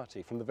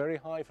society, from the very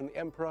high, from the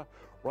emperor,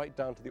 right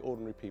down to the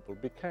ordinary people,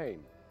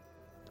 became.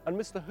 And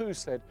Mr. Hu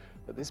said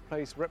that this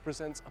place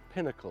represents a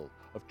pinnacle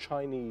of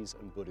Chinese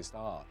and Buddhist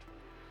art.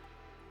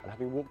 And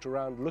having walked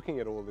around looking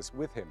at all this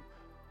with him,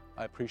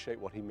 I appreciate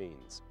what he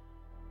means.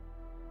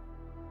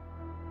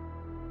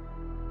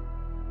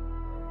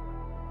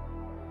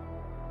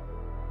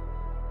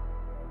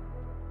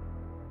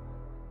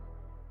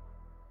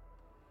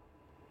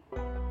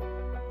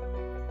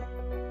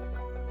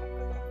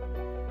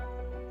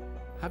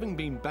 Having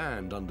been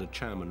banned under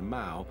Chairman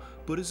Mao,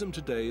 Buddhism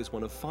today is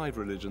one of 5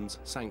 religions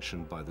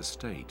sanctioned by the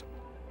state.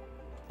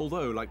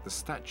 Although, like the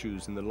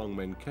statues in the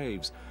Longmen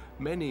Caves,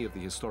 many of the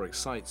historic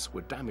sites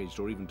were damaged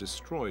or even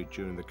destroyed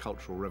during the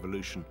Cultural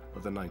Revolution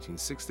of the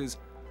 1960s,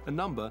 a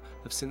number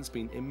have since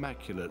been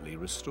immaculately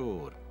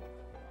restored.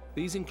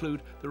 These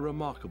include the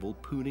remarkable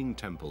Puning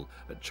Temple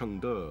at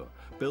Chengde,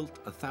 built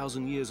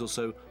 1,000 years or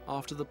so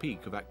after the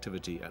peak of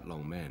activity at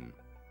Longmen.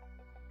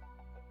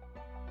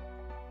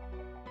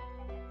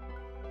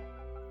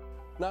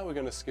 Now we're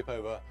going to skip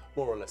over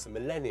more or less a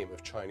millennium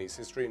of Chinese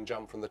history and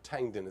jump from the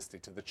Tang dynasty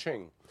to the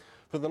Qing.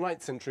 From the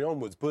 9th century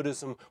onwards,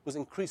 Buddhism was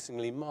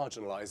increasingly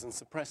marginalized and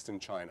suppressed in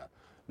China,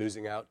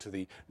 losing out to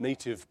the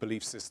native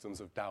belief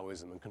systems of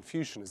Taoism and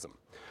Confucianism.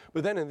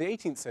 But then in the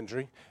 18th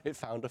century, it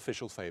found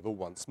official favor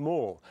once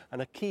more,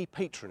 and a key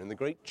patron in the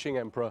great Qing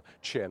Emperor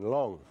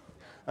Qianlong.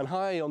 And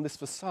high on this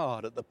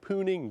facade at the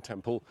Puning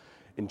Temple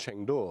in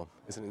Chengde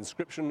is an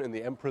inscription in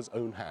the emperor's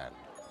own hand.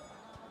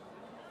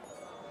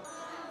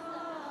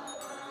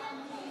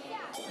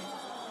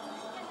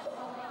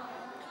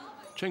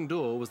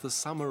 Chengde was the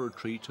summer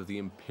retreat of the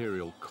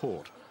imperial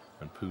court,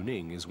 and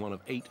Puning is one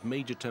of 8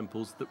 major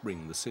temples that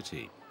ring the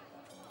city.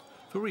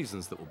 For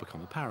reasons that will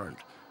become apparent,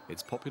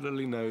 it's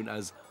popularly known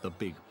as the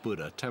Big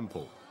Buddha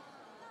Temple.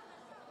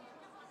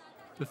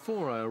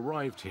 Before I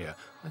arrived here,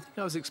 I think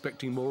I was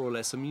expecting more or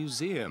less a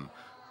museum,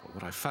 but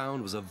what I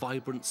found was a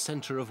vibrant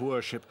center of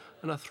worship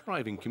and a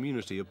thriving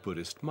community of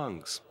Buddhist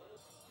monks.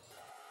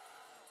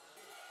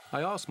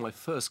 I asked my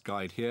first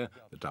guide here,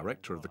 the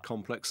director of the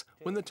complex,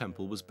 when the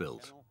temple was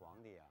built.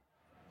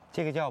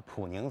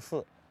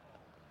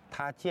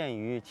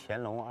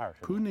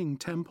 Puning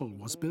Temple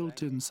was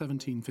built in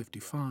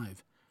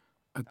 1755.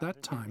 At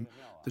that time,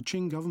 the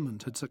Qing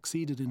government had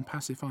succeeded in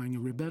pacifying a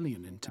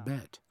rebellion in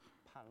Tibet.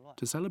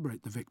 To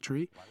celebrate the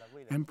victory,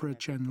 Emperor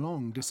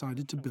Qianlong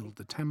decided to build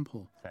the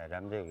temple.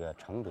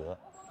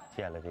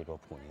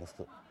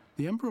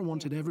 The emperor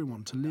wanted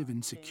everyone to live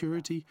in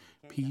security,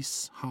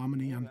 peace,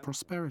 harmony, and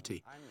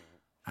prosperity.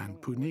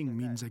 And Puning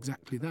means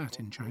exactly that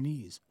in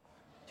Chinese.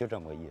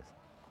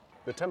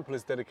 The temple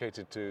is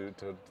dedicated to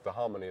the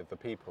harmony of the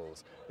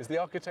peoples. Is the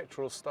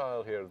architectural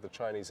style here of the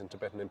Chinese and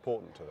Tibetan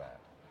important to that?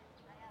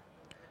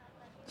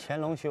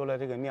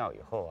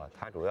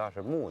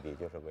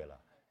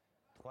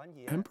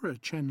 Emperor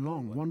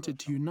Qianlong wanted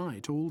to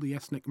unite all the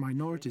ethnic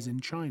minorities in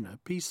China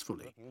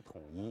peacefully.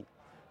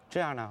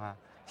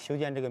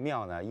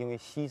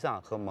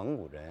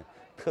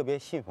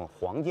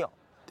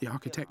 The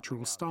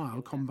architectural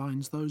style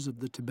combines those of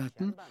the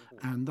Tibetan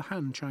and the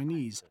Han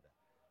Chinese.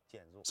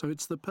 So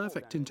it's the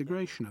perfect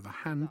integration of a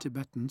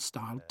Han-Tibetan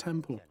styled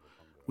temple,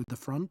 with the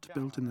front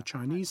built in the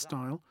Chinese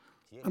style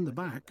and the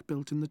back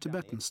built in the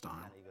Tibetan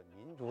style.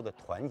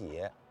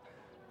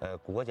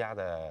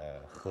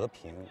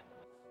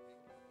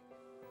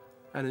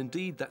 And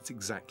indeed, that's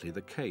exactly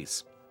the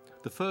case.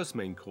 The first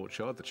main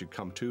courtyard that you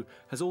come to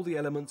has all the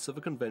elements of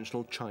a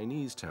conventional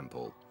Chinese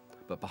temple.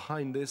 But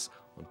behind this,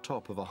 on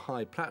top of a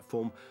high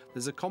platform,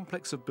 there's a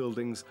complex of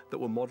buildings that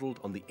were modelled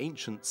on the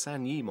ancient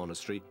Sanyi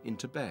monastery in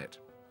Tibet.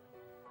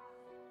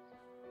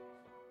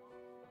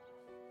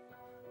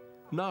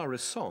 Na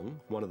Risong,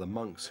 one of the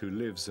monks who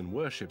lives and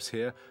worships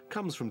here,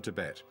 comes from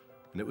Tibet,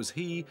 and it was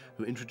he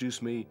who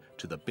introduced me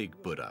to the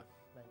Big Buddha.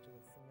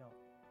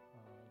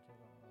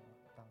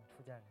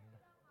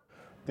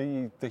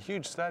 The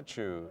huge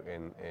statue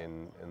in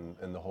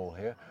the hall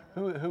here,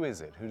 who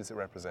is it? Who does it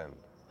represent?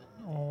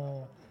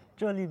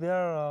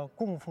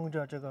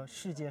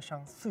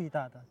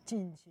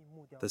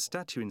 The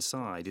statue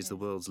inside is the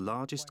world's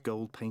largest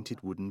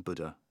gold-painted wooden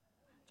Buddha.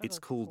 It's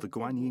called the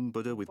Guanyin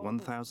Buddha with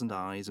 1,000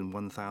 eyes and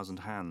 1,000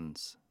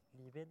 hands.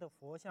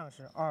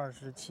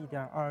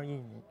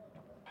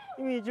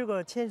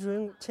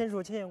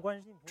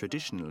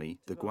 Traditionally,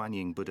 the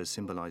Guanyin Buddha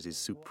symbolizes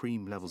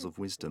supreme levels of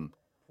wisdom.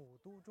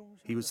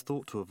 He was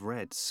thought to have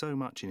read so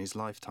much in his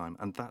lifetime,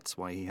 and that's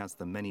why he has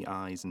the many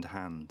eyes and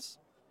hands.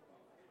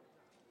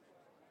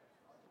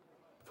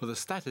 For the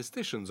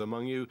statisticians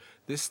among you,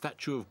 this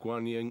statue of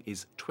Guanyin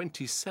is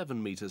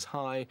 27 meters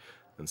high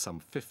and some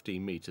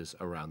 15 meters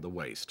around the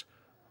waist.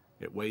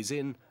 It weighs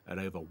in at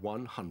over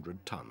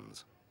 100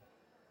 tons.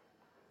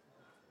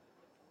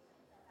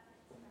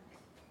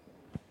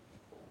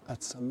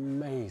 That's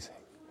amazing.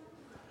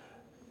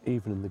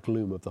 Even in the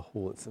gloom of the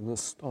hall, it's an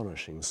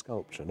astonishing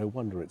sculpture. No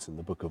wonder it's in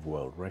the Book of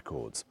World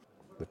Records.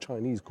 The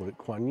Chinese call it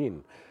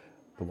Guanyin,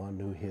 the one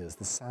who hears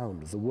the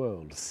sound of the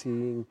world,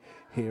 seeing,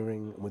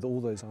 hearing, with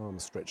all those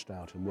arms stretched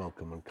out in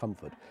welcome and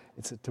comfort.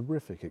 It's a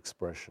terrific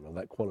expression of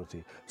that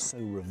quality so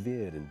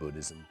revered in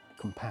Buddhism,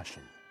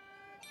 compassion.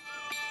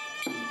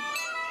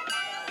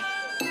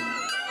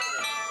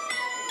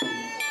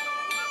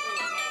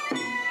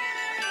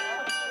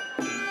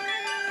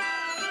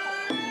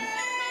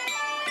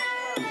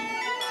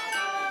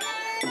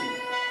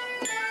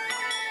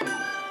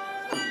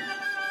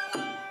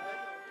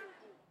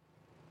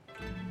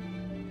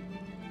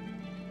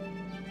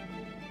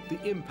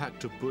 The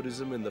impact of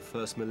Buddhism in the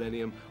first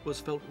millennium was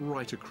felt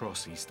right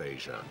across East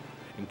Asia,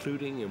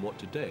 including in what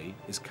today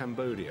is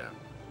Cambodia.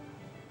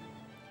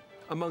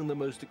 Among the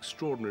most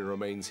extraordinary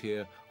remains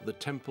here are the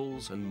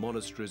temples and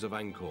monasteries of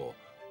Angkor,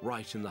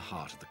 right in the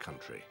heart of the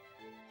country.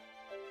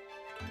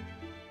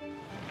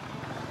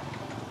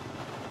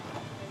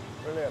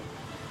 Brilliant.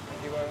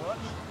 Thank you very much.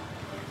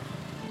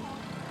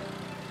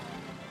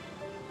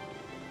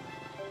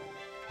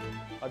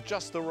 I've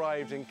just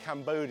arrived in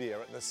Cambodia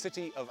at the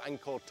city of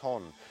Angkor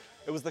Thom.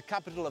 It was the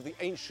capital of the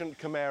ancient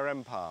Khmer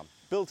Empire.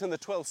 Built in the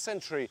 12th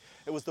century,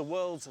 it was the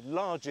world's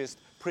largest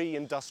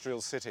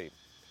pre-industrial city.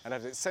 And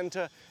at its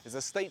center is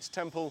a state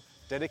temple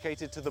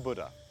dedicated to the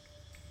Buddha.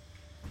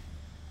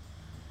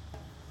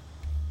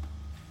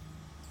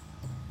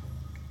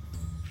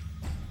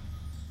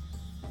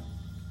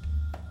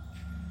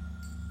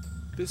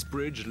 This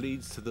bridge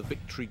leads to the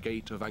Victory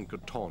Gate of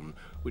Angkor Thom,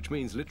 which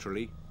means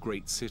literally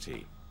Great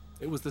City.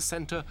 It was the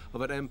center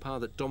of an empire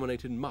that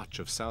dominated much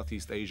of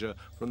Southeast Asia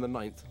from the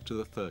 9th to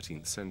the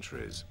 13th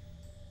centuries.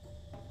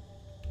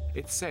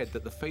 It's said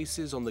that the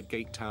faces on the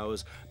gate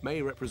towers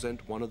may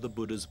represent one of the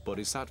Buddha's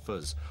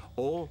bodhisattvas,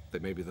 or they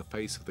may be the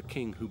face of the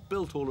king who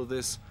built all of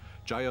this,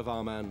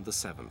 Jayavarman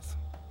VII.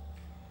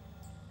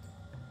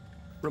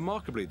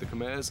 Remarkably, the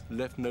Khmers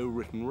left no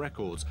written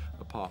records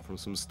apart from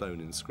some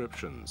stone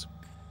inscriptions.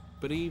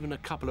 But even a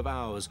couple of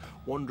hours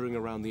wandering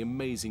around the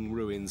amazing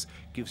ruins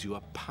gives you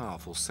a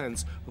powerful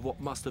sense of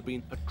what must have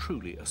been a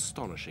truly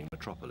astonishing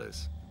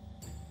metropolis.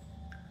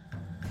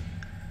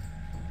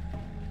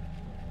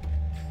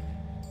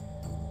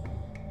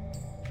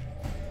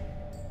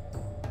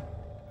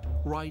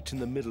 Right in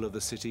the middle of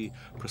the city,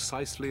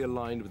 precisely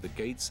aligned with the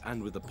gates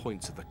and with the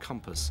points of the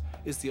compass,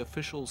 is the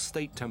official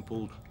state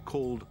temple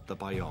called the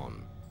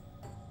Bayon.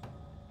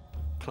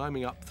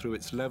 Climbing up through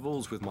its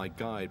levels with my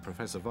guide,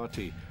 Professor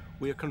Vati,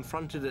 we are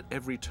confronted at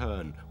every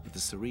turn with the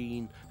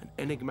serene and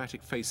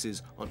enigmatic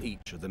faces on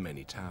each of the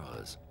many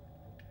towers.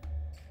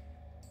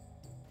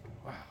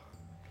 Wow.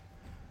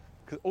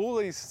 'Cause all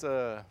these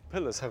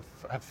pillars have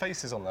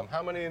faces on them.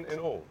 How many in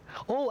all?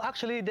 Oh,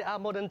 actually, there are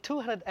more than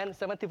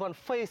 271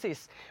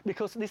 faces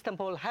because this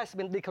temple has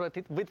been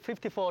decorated with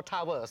 54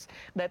 towers.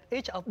 That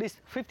each of these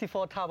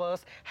 54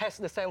 towers has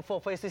the same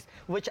 4 faces,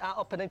 which are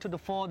opening to the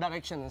 4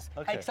 directions,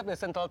 Okay. except the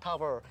central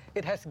tower.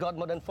 It has got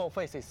more than 4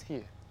 faces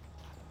here.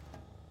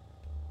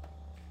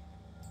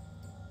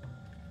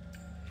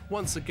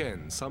 Once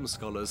again, some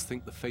scholars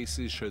think the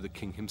faces show the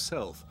king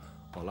himself,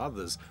 while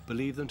others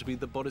believe them to be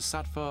the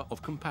bodhisattva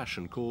of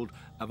compassion called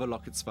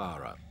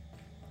Avalokitesvara.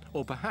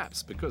 Or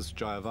perhaps because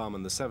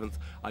Jayavarman VII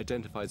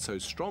identified so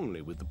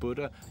strongly with the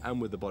Buddha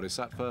and with the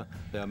bodhisattva,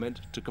 they are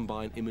meant to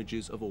combine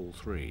images of all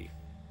 3.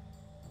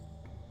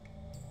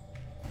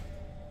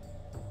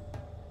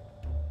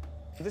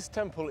 This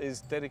temple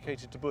is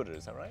dedicated to Buddha,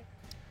 is that right?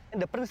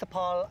 The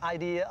principal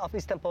idea of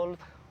this temple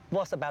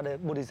was about the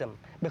Buddhism,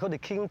 because the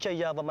king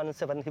Jayavarman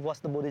VII, he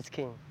was the Buddhist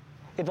king.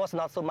 It was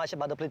not so much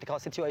about the political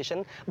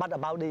situation, but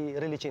about the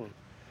religion.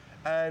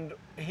 And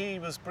he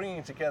was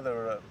bringing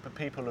together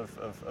people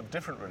of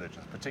different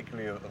religions,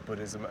 particularly of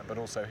Buddhism, but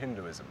also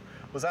Hinduism.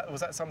 Was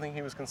that something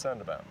he was concerned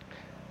about?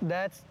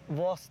 That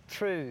was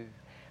true,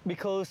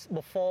 because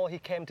before he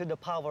came to the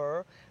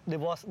power, there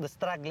was the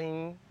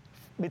struggling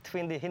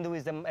between the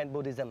Hinduism and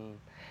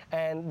Buddhism.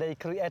 And they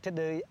created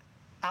the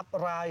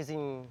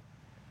uprising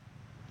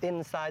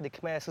inside the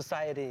Khmer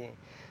society.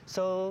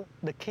 So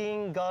the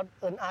king got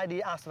an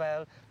idea as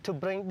well to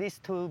bring these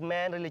 2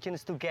 main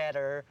religions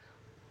together.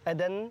 And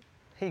then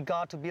he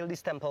got to build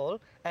this temple,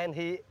 and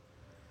he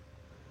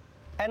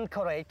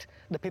encouraged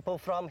the people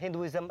from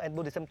Hinduism and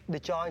Buddhism to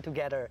join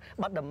together.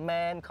 But the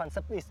main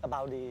concept is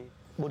about the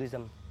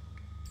Buddhism.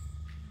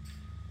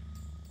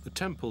 The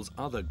temple's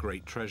other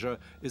great treasure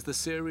is the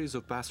series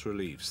of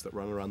bas-reliefs that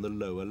run around the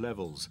lower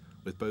levels,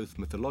 with both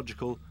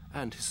mythological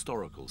and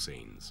historical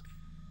scenes.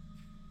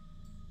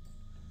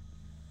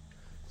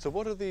 So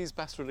what are these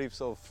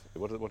bas-reliefs of?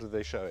 What are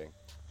they showing?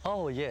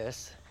 Oh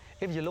yes,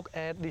 if you look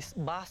at this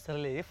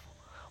bas-relief,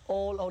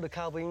 all of the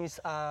carvings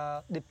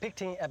are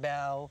depicting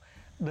about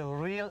the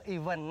real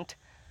event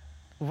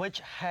which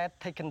had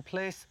taken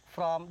place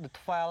from the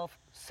 12th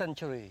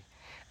century,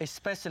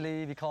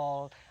 especially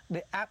because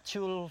the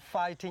actual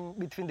fighting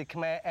between the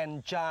Khmer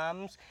and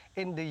Jams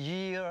in the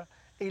year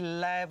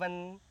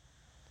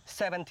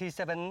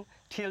 1177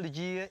 till the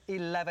year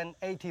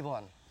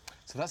 1181.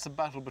 So that's a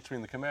battle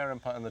between the Khmer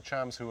Empire and the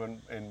Chams, who are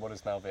in what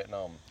is now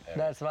Vietnam area.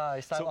 That's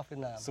right, south of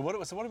Vietnam. So what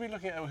are we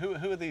looking at?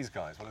 Who are these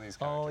guys? What are these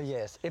characters? Oh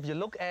yes, if you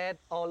look at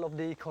all of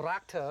the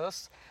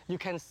characters, you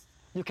can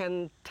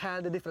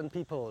tell the different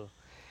people.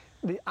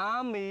 The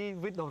army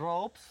with the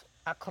ropes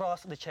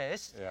across the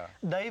chest, Yeah.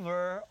 they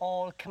were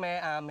all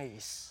Khmer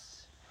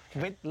armies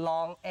with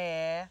long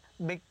hair,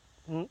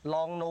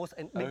 long nose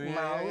and big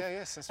mouth,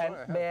 yes, that's and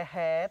right, bare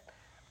head.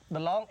 The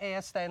long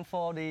hair stands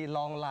for the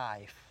long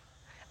life.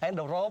 And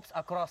the ropes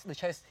across the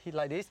chest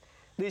like this,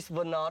 these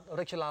were not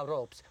regular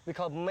ropes. We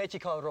call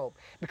magical rope,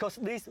 because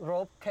this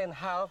rope can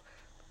help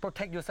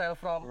protect yourself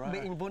from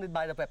being wounded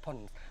by the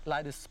weapons,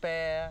 like the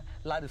spear,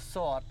 like the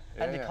sword,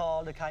 and they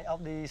call the kind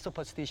of the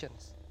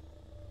superstitions.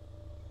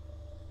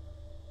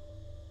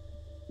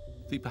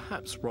 The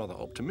perhaps rather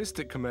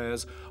optimistic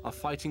Khmers are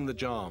fighting the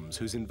Jams,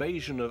 whose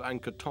invasion of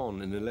Angkor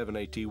Thom in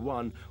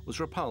 1181 was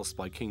repulsed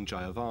by King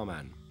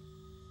Jayavarman.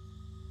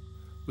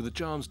 With the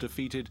Jams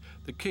defeated,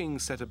 the king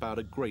set about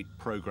a great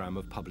program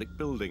of public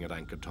building at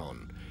Angkor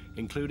Thom.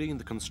 including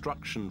the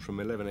construction from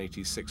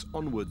 1186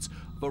 onwards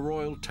of a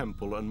royal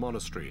temple and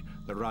monastery,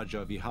 the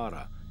Raja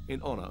Vihara,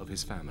 in honor of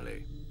his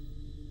family.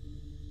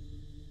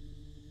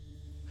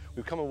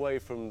 We've come away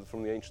from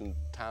the ancient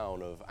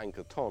town of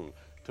Angkor Thom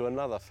to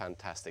another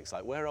fantastic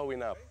site. Where are we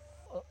now?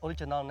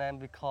 Original name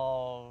we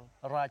call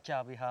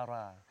Raja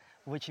Vihara,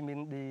 which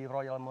means the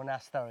royal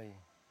monastery.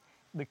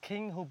 The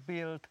king who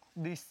built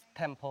this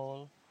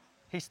temple,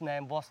 his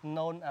name was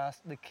known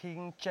as the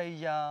King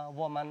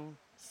Jayavarman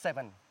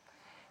VII.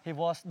 He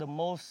was the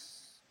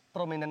most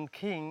prominent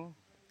king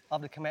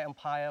of the Khmer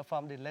Empire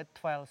from the late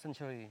 12th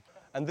century.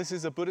 And this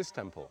is a Buddhist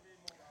temple?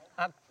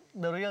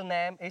 The real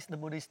name is the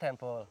Buddhist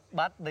temple,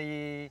 but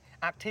the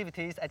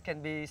activities, it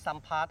can be some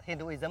part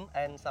Hinduism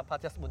and some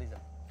part just Buddhism.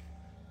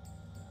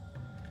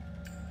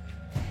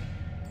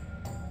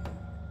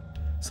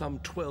 Some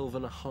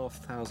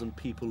 12,500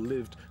 people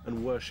lived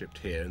and worshipped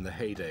here in the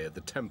heyday of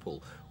the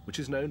temple, which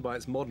is known by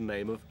its modern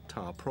name of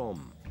Ta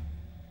Prohm.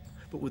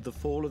 But with the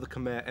fall of the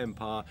Khmer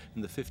Empire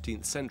in the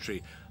 15th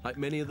century, like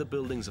many of the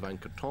buildings of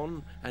Angkor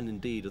Thom and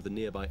indeed of the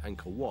nearby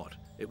Angkor Wat,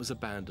 it was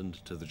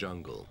abandoned to the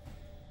jungle.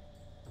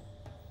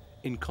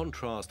 In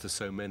contrast to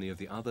so many of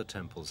the other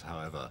temples,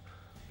 however,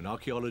 when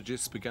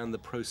archaeologists began the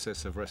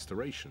process of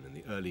restoration in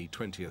the early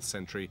 20th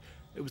century,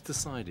 it was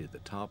decided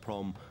that Ta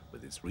Prohm,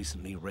 with its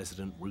recently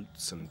resident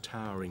roots and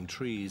towering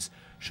trees,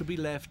 should be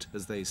left,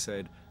 as they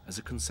said, as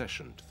a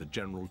concession to the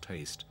general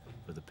taste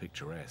for the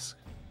picturesque.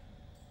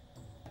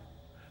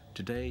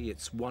 Today,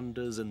 its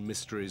wonders and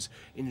mysteries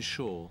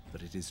ensure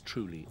that it is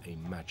truly a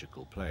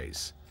magical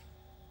place,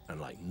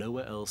 and like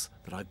nowhere else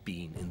that I've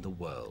been in the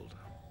world.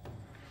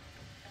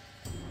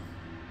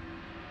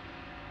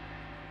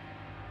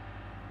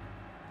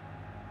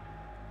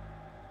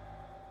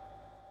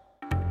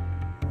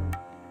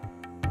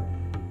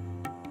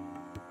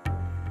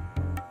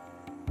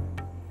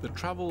 The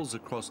travels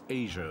across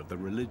Asia of the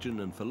religion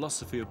and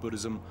philosophy of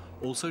Buddhism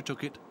also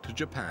took it to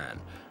Japan,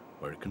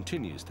 where it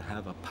continues to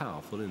have a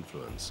powerful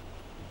influence.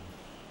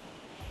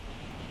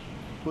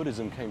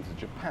 Buddhism came to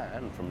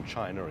Japan from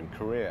China and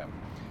Korea.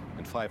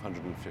 In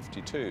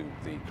 552,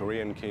 the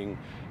Korean king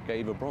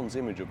gave a bronze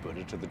image of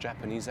Buddha to the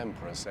Japanese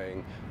emperor,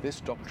 saying,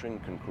 "This doctrine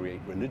can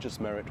create religious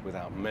merit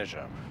without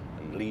measure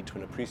and lead to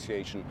an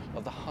appreciation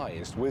of the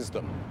highest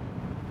wisdom."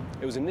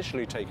 It was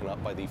initially taken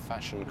up by the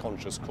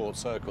fashion-conscious court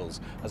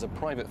circles as a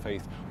private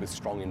faith with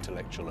strong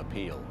intellectual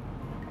appeal.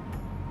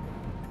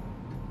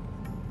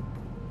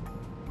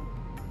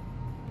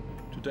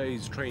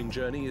 Today's train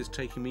journey is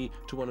taking me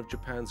to one of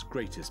Japan's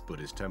greatest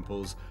Buddhist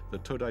temples, the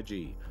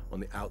Todaiji, on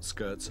the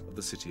outskirts of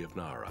the city of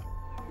Nara.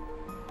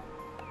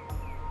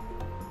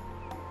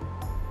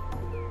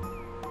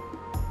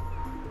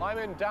 I'm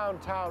in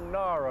downtown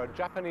Nara, a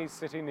Japanese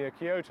city near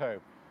Kyoto.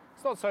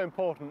 It's not so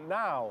important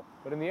now,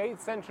 but in the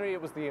 8th century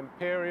it was the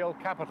imperial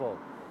capital.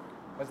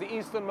 As the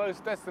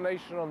easternmost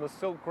destination on the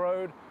Silk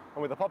Road,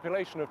 and with a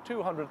population of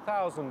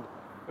 200,000,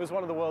 it was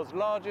one of the world's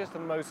largest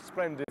and most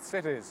splendid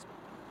cities.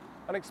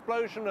 An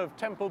explosion of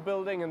temple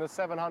building in the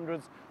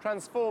 700s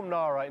transformed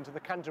Nara into the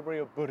Canterbury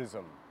of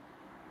Buddhism.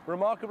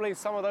 Remarkably,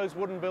 some of those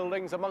wooden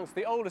buildings, amongst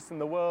the oldest in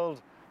the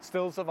world,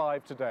 still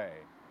survive today.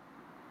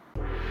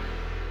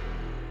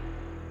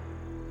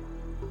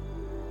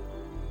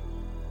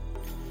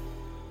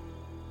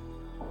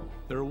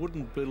 There are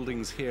wooden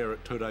buildings here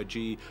at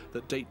Todaiji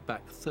that date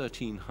back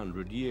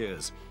 1,300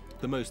 years.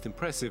 The most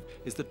impressive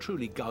is the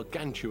truly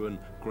gargantuan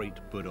Great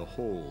Buddha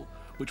Hall,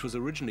 which was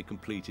originally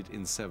completed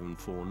in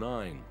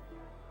 749.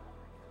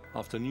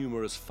 After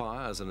numerous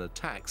fires and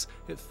attacks,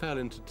 it fell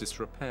into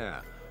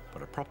disrepair,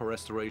 but a proper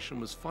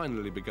restoration was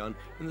finally begun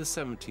in the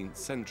 17th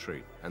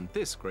century, and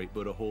this Great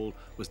Buddha Hall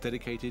was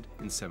dedicated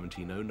in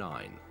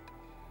 1709.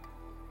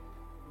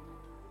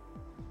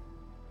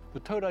 The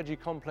Todaiji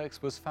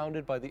complex was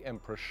founded by the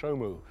Emperor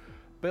Shomu.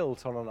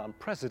 Built on an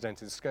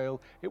unprecedented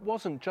scale, it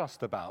wasn't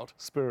just about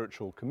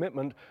spiritual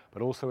commitment,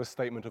 but also a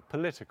statement of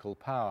political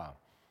power.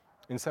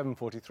 In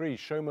 743,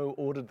 Shomu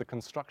ordered the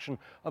construction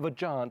of a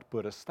giant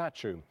Buddha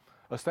statue,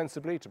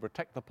 ostensibly to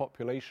protect the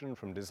population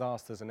from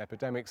disasters and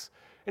epidemics.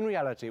 In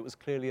reality, it was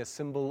clearly a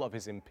symbol of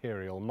his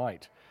imperial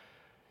might.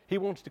 He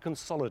wanted to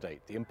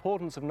consolidate the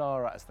importance of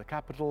Nara as the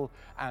capital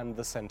and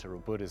the center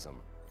of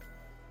Buddhism.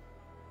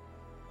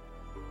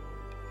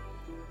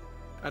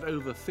 At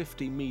over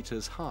 50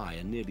 meters high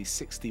and nearly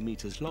 60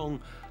 meters long,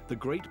 the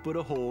Great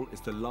Buddha Hall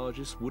is the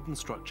largest wooden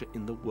structure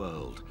in the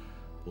world,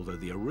 although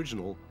the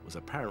original was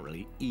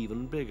apparently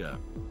even bigger.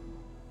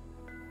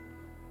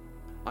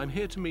 I'm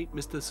here to meet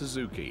Mr.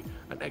 Suzuki,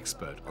 an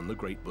expert on the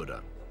Great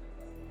Buddha.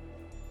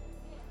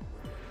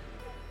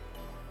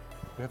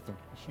 We have the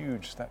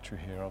huge statue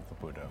here of the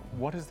Buddha.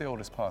 What is the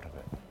oldest part of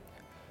it?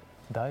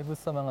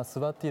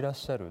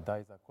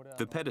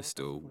 The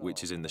pedestal,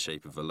 which is in the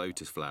shape of a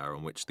lotus flower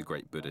on which the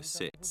great Buddha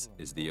sits,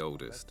 is the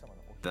oldest.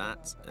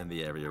 That and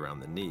the area around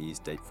the knees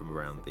date from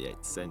around the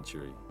 8th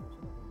century.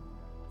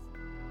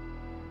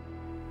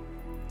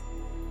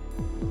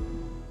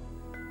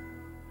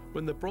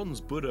 When the bronze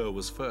Buddha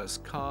was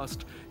first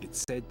cast,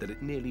 it's said that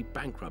it nearly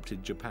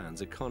bankrupted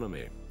Japan's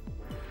economy.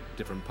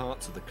 Different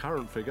parts of the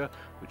current figure,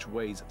 which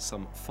weighs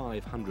some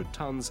 500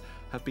 tons,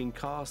 have been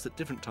cast at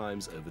different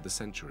times over the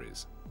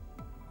centuries.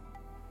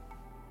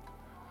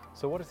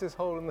 So what is this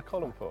hole in the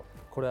column for?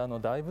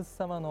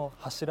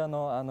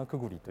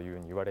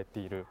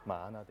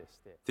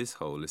 This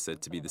hole is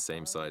said to be the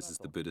same size as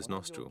the Buddha's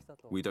nostril.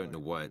 We don't know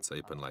why it's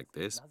open like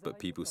this, but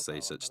people say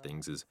such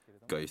things as,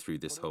 go through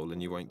this hole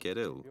and you won't get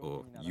ill,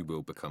 or you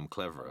will become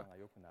cleverer.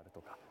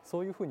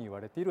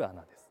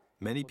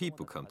 Many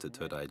people come to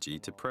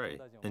Todaiji to pray,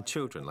 and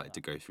children like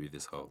to go through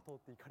this hole.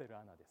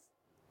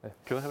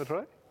 Can I have a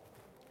try?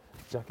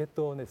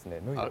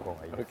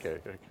 Okay.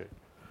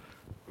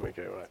 Let me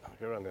go right. I'll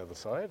go around the other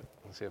side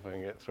and see if I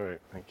can get through.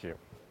 Thank you.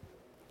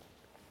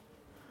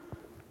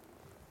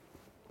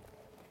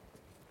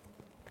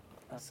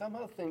 I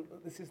somehow think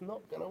that this is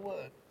not going to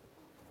work.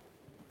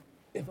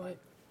 If I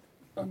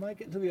might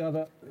get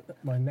to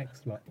my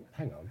next life.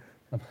 Hang on.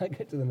 I might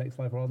get to the next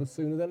life rather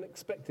sooner than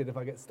expected if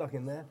I get stuck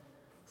in there.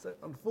 So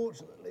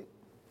unfortunately,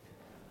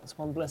 that's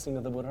one blessing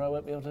of the Buddha I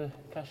won't be able to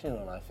cash in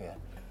on, I fear.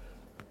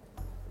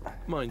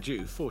 Mind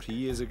you, 40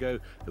 years ago,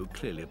 it would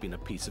clearly have been a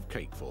piece of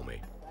cake for me.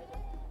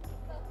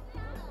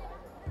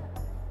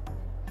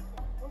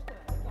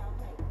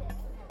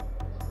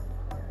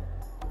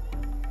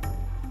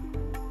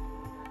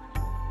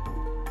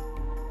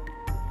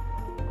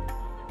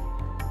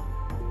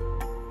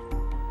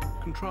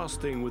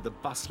 Contrasting with the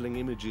bustling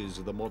images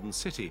of the modern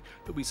city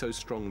that we so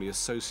strongly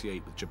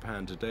associate with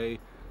Japan today,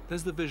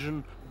 there's the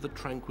vision of the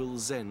tranquil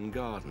Zen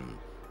garden.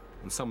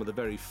 And some of the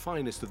very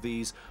finest of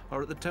these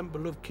are at the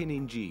temple of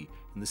Kinninji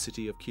in the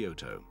city of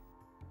Kyoto.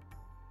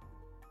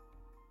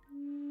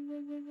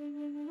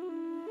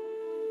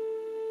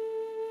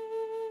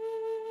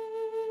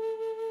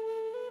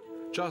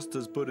 Just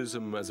as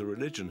Buddhism as a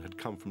religion had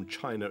come from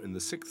China in the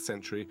 6th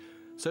century,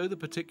 so the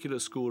particular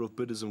school of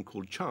Buddhism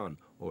called Chan,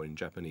 or in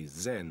Japanese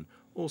Zen,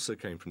 also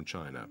came from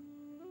China.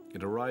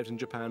 It arrived in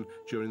Japan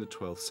during the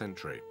 12th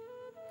century.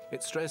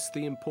 It stressed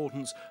the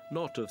importance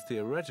not of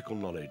theoretical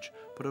knowledge,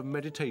 but of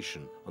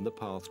meditation on the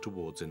path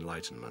towards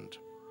enlightenment.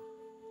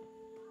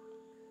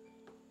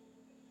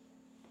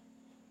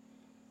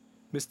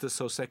 Mr.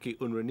 Soseki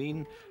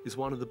Unrenin is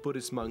one of the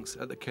Buddhist monks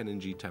at the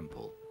Kinninji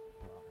temple.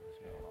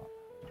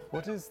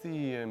 What is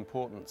the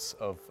importance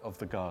of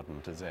the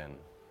garden to Zen?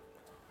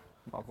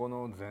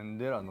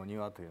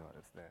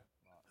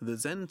 The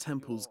Zen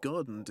temple's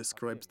garden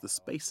describes the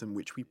space in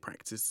which we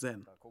practice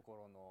Zen,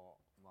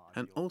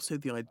 and also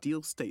the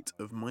ideal state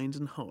of mind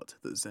and heart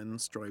that Zen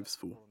strives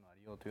for.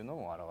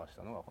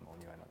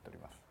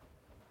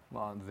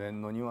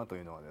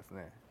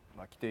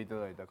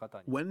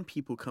 When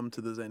people come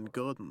to the Zen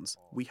gardens,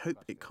 we hope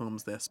it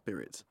calms their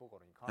spirit,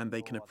 and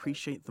they can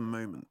appreciate the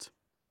moment.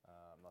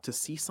 To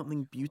see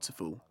something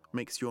beautiful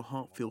makes your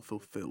heart feel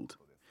fulfilled,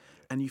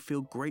 and you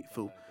feel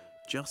grateful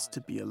just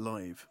to be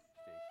alive.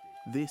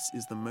 This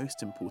is the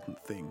most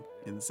important thing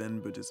in Zen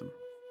Buddhism.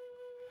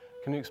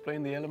 Can you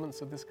explain the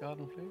elements of this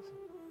garden, please?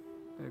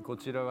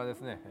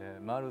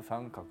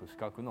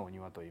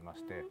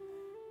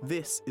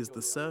 This is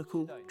the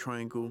circle,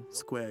 triangle,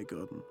 square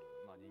garden,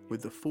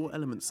 with the 4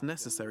 elements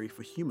necessary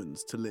for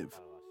humans to live.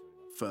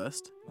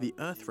 First, the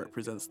earth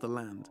represents the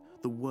land,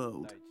 the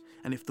world,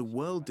 and if the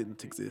world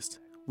didn't exist,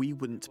 we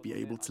wouldn't be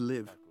able to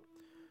live.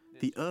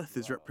 The earth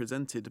is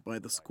represented by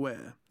the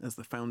square as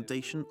the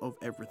foundation of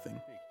everything.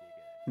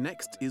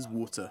 Next is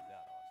water.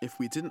 If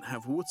we didn't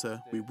have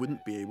water, we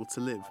wouldn't be able to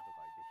live.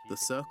 The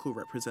circle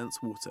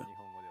represents water.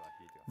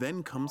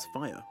 Then comes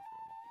fire.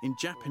 In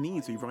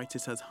Japanese, we write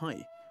it as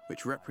hai,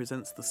 which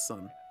represents the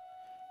sun.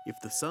 If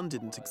the sun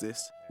didn't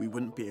exist, we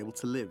wouldn't be able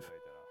to live.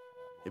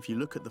 If you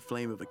look at the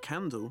flame of a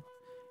candle,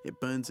 it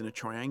burns in a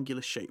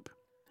triangular shape,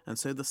 and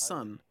so the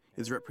sun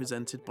is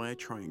represented by a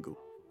triangle.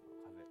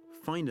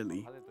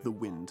 Finally, the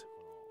wind.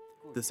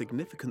 The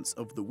significance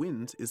of the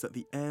wind is that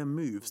the air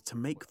moves to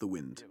make the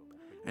wind.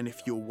 And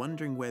if you're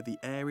wondering where the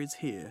air is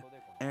here,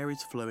 air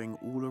is flowing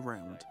all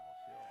around.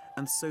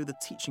 And so the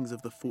teachings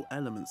of the 4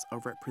 elements are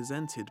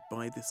represented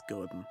by this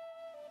garden.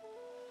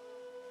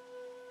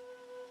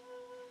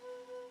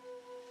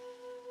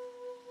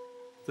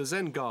 The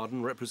Zen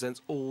garden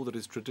represents all that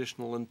is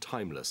traditional and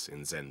timeless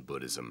in Zen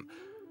Buddhism.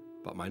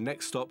 But my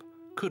next stop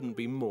couldn't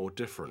be more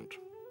different.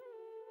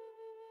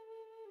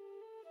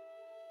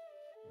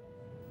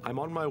 I'm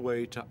on my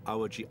way to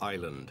Awaji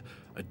Island,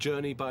 a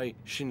journey by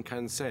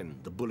Shinkansen,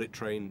 the bullet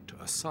train,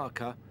 to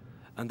Osaka,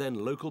 and then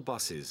local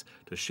buses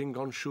to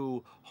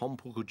Shingonshu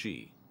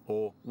Honpokuji,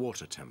 or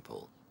Water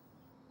Temple.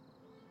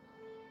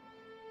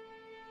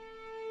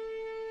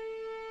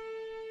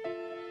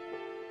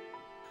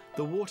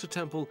 The Water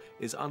Temple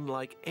is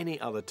unlike any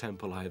other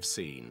temple I have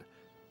seen.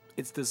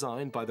 It's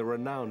designed by the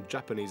renowned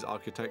Japanese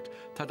architect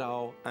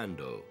Tadao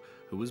Ando,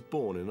 who was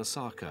born in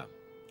Osaka.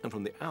 And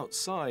from the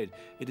outside,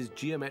 it is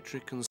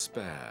geometric and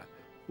spare,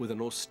 with an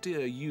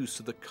austere use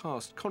of the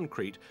cast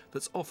concrete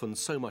that's often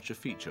so much a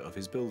feature of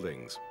his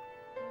buildings.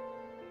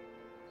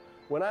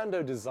 When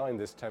Ando designed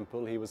this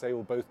temple, he was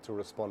able both to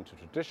respond to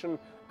tradition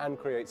and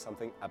create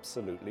something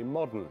absolutely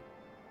modern.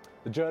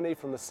 The journey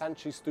from the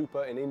Sanchi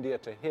Stupa in India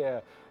to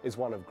here is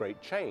one of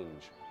great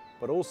change,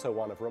 but also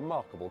one of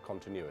remarkable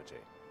continuity.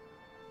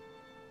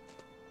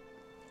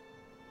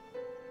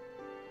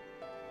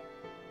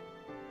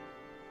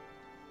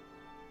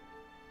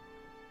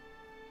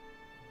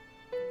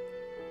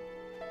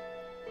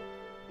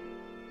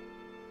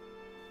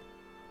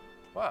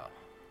 Wow,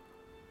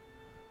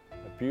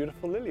 a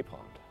beautiful lily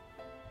pond.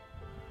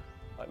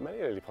 Like many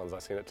lily ponds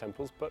I've seen at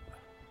temples, but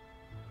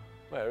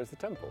where is the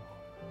temple?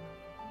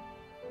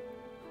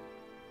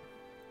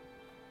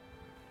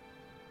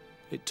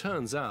 It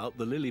turns out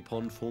the lily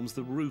pond forms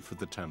the roof of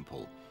the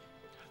temple.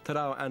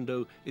 Tadao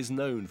Ando is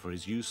known for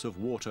his use of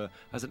water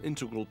as an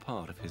integral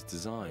part of his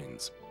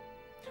designs.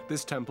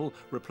 This temple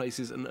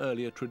replaces an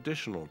earlier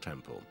traditional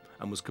temple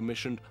and was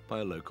commissioned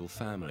by a local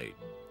family.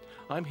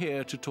 I'm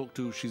here to talk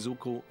to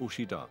Shizuko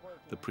Ushida,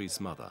 the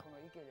priest's mother.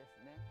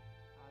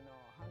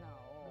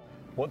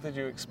 What did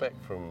you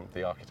expect from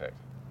the architect?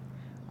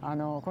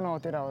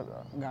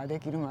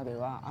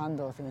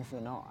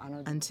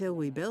 Until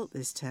we built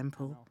this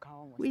temple,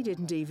 we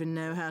didn't even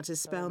know how to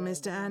spell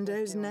Mr.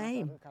 Ando's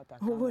name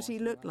or what he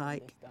looked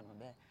like.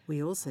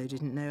 We also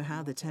didn't know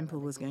how the temple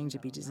was going to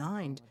be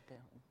designed,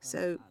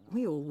 so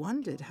we all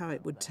wondered how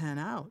it would turn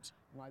out.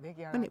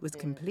 When it was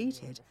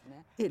completed,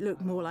 it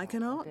looked more like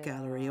an art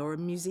gallery or a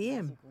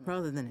museum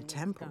rather than a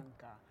temple.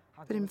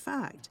 But in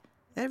fact,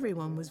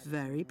 everyone was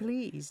very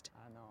pleased.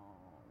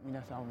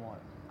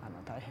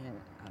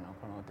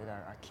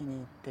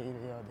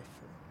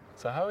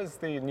 So how is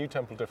the new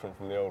temple different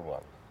from the old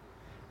one?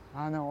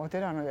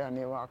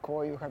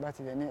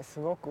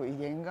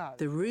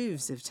 The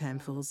roofs of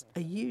temples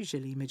are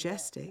usually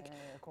majestic,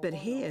 but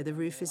here the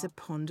roof is a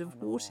pond of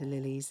water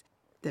lilies.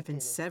 There have been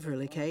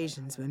several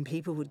occasions when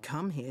people would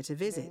come here to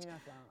visit,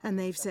 and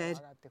they've said,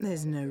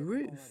 there's no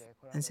roof.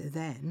 And so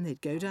then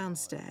they'd go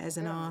downstairs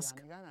and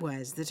ask,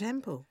 where's the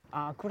temple?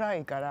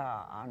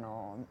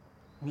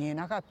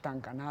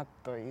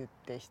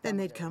 Then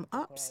they'd come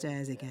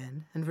upstairs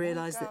again and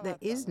realise that there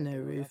is no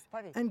roof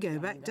and go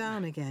back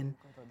down again.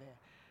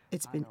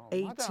 It's been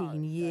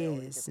 18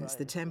 years since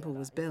the temple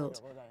was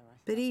built,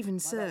 but even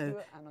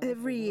so,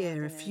 every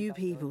year a few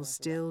people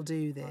still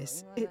do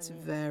this. It's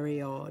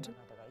very odd.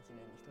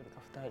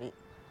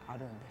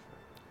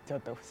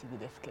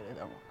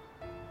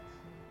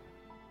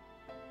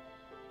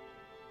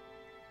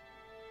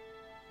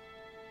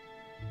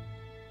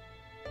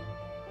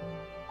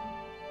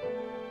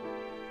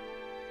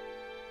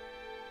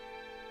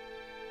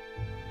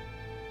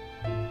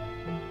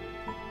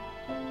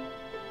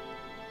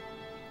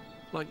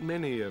 Like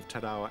many of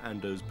Tadao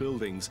Ando's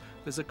buildings,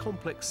 there's a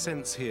complex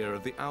sense here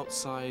of the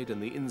outside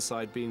and the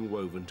inside being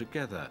woven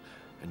together,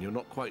 and you're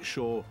not quite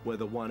sure where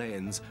the one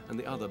ends and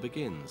the other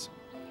begins.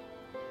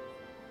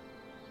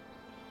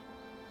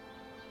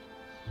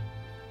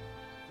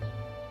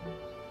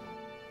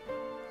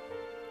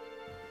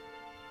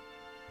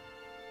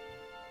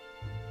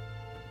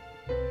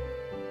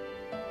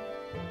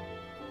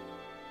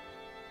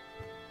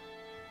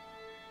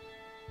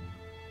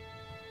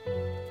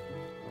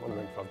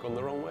 I've gone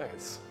the wrong way.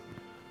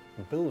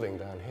 The building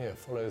down here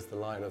follows the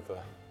line of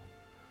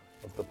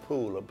the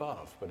pool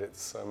above, but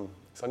it's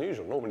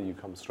unusual. Normally you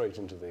come straight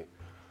into the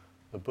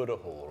Buddha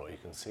hall, or you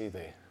can see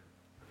the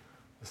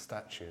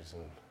statues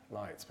and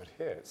lights, but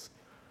here it's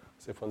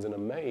as if one's in a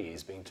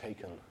maze being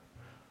taken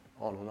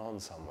on and on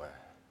somewhere.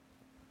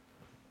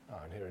 Oh,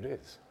 and here it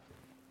is.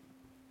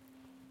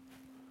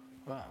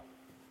 Wow.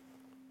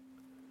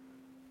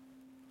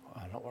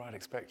 Wow, not what I'd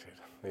expected.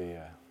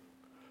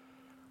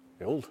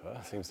 The altar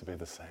seems to be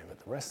the same, but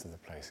the rest of the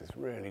place is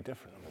really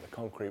different. I mean, the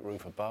concrete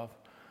roof above,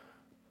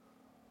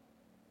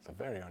 it's a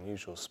very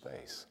unusual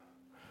space.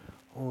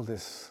 All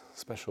this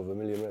special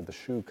vermilion red, the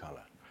shoe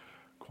colour,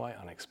 quite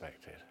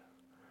unexpected.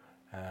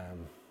 It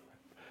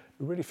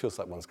really feels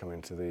like one's come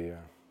into the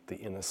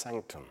inner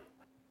sanctum.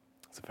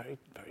 It's a very,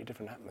 very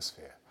different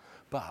atmosphere.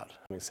 But,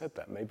 having said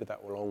that, maybe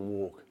that long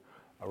walk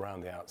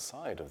around the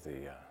outside of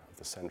the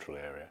central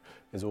area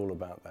is all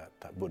about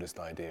that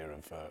Buddhist idea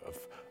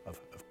of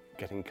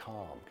getting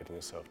calm, getting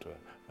yourself to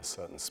a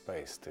certain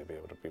space to be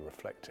able to be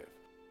reflective.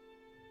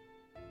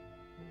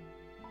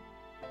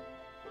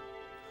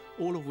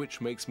 All of which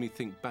makes me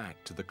think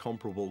back to the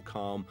comparable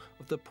calm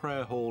of the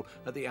prayer hall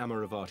at the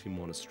Amaravati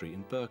Monastery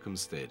in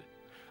Berkhamsted,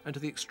 and to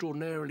the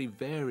extraordinarily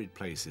varied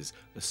places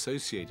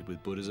associated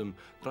with Buddhism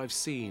that I've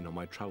seen on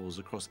my travels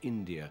across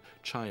India,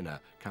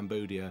 China,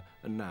 Cambodia,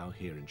 and now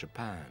here in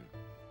Japan.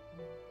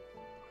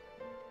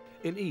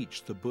 In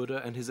each, the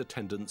Buddha and his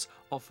attendants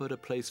offered a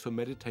place for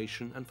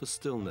meditation and for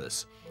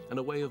stillness, and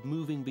a way of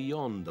moving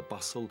beyond the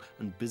bustle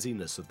and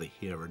busyness of the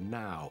here and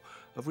now,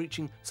 of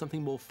reaching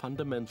something more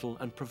fundamental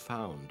and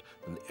profound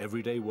than the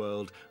everyday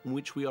world in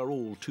which we are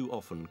all too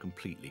often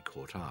completely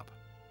caught up.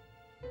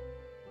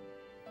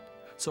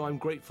 So I'm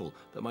grateful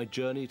that my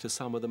journey to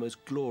some of the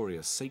most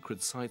glorious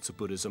sacred sites of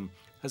Buddhism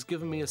has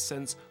given me a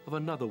sense of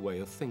another way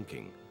of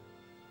thinking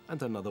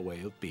and another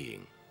way of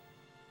being.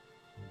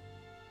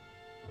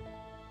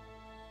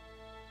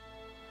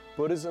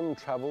 Buddhism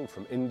travelled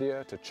from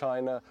India to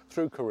China,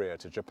 through Korea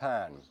to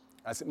Japan.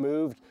 As it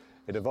moved,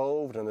 it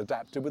evolved and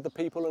adapted with the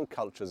people and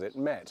cultures it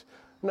met.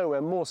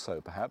 Nowhere more so,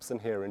 perhaps, than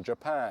here in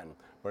Japan,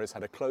 where it's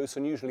had a close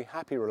and usually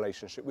happy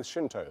relationship with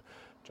Shinto,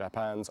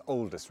 Japan's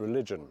oldest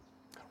religion.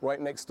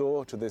 Right next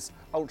door to this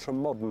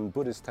ultra-modern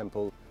Buddhist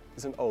temple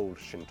is an old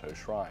Shinto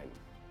shrine.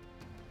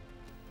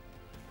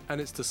 And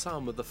it's to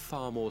some of the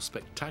far more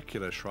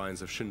spectacular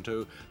shrines of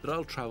Shinto that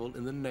I'll travel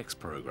in the next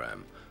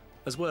programme,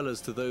 as well as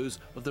to those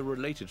of the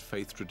related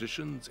faith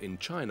traditions in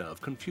China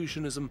of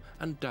Confucianism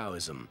and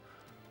Taoism,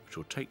 which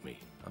will take me,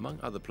 among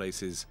other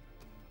places,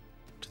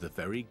 to the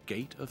very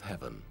gate of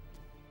heaven.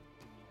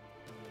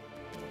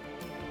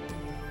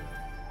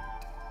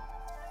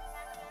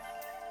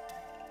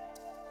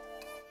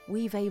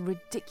 We've a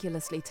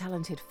ridiculously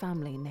talented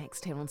family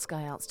next here on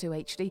Sky Arts 2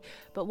 HD,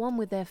 but one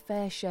with their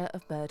fair share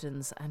of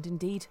burdens and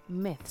indeed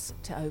myths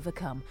to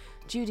overcome.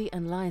 Judy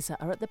and Liza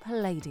are at the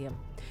Palladium.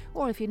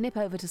 Or if you nip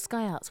over to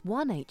Sky Arts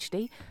 1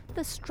 HD,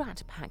 the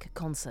Strat Pack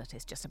concert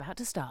is just about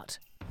to start.